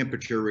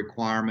temperature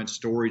requirements,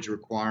 storage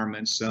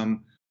requirements,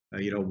 some,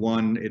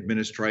 one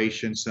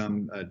administration,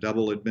 some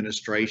double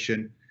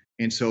administration.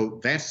 And so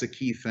that's the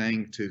key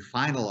thing to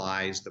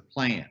finalize the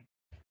plan.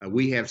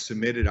 We have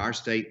submitted our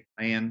state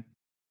plan,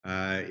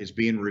 is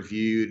being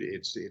reviewed,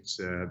 it's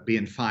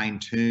being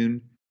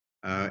fine-tuned.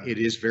 It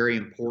is very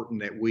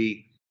important that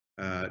we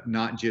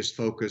not just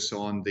focus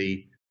on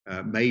the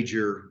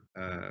major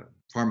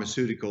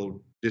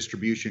pharmaceutical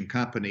distribution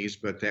companies,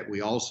 but that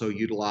we also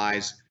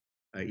utilize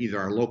either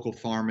our local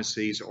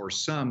pharmacies or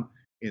some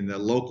in the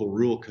local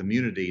rural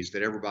communities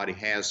that everybody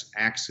has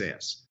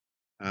access.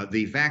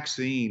 The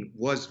vaccine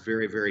was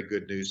very, very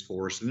good news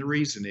for us. And the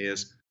reason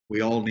is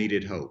we all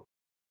needed hope.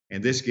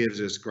 And this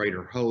gives us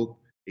greater hope.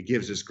 It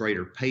gives us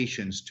greater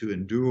patience to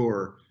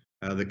endure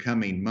the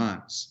coming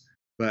months.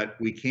 But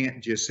we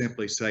can't just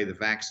simply say the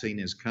vaccine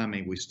is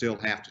coming. We still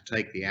have to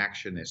take the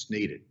action that's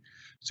needed.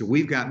 So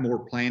we've got more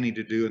planning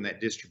to do in that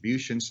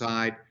distribution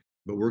side,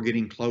 but we're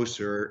getting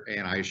closer.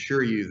 And I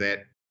assure you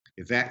that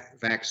if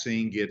that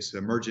vaccine gets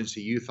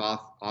emergency use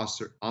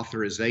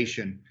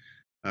authorization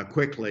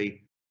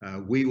quickly,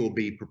 we will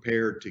be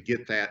prepared to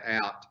get that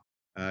out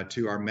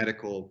to our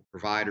medical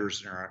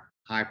providers and our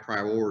high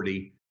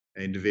priority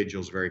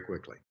individuals very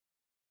quickly.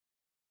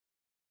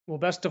 Well,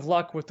 best of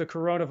luck with the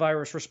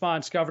coronavirus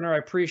response, Governor. I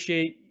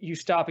appreciate you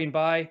stopping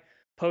by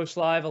Post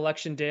Live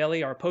Election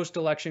Daily, our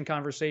post-election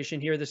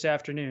conversation here this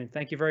afternoon.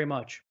 Thank you very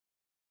much.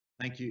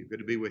 Thank you. Good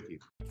to be with you.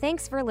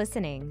 Thanks for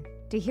listening.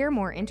 To hear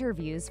more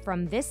interviews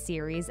from this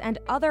series and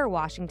other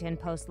Washington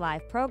Post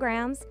Live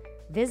programs,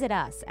 visit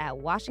us at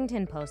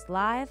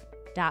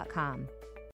WashingtonPostLive.com.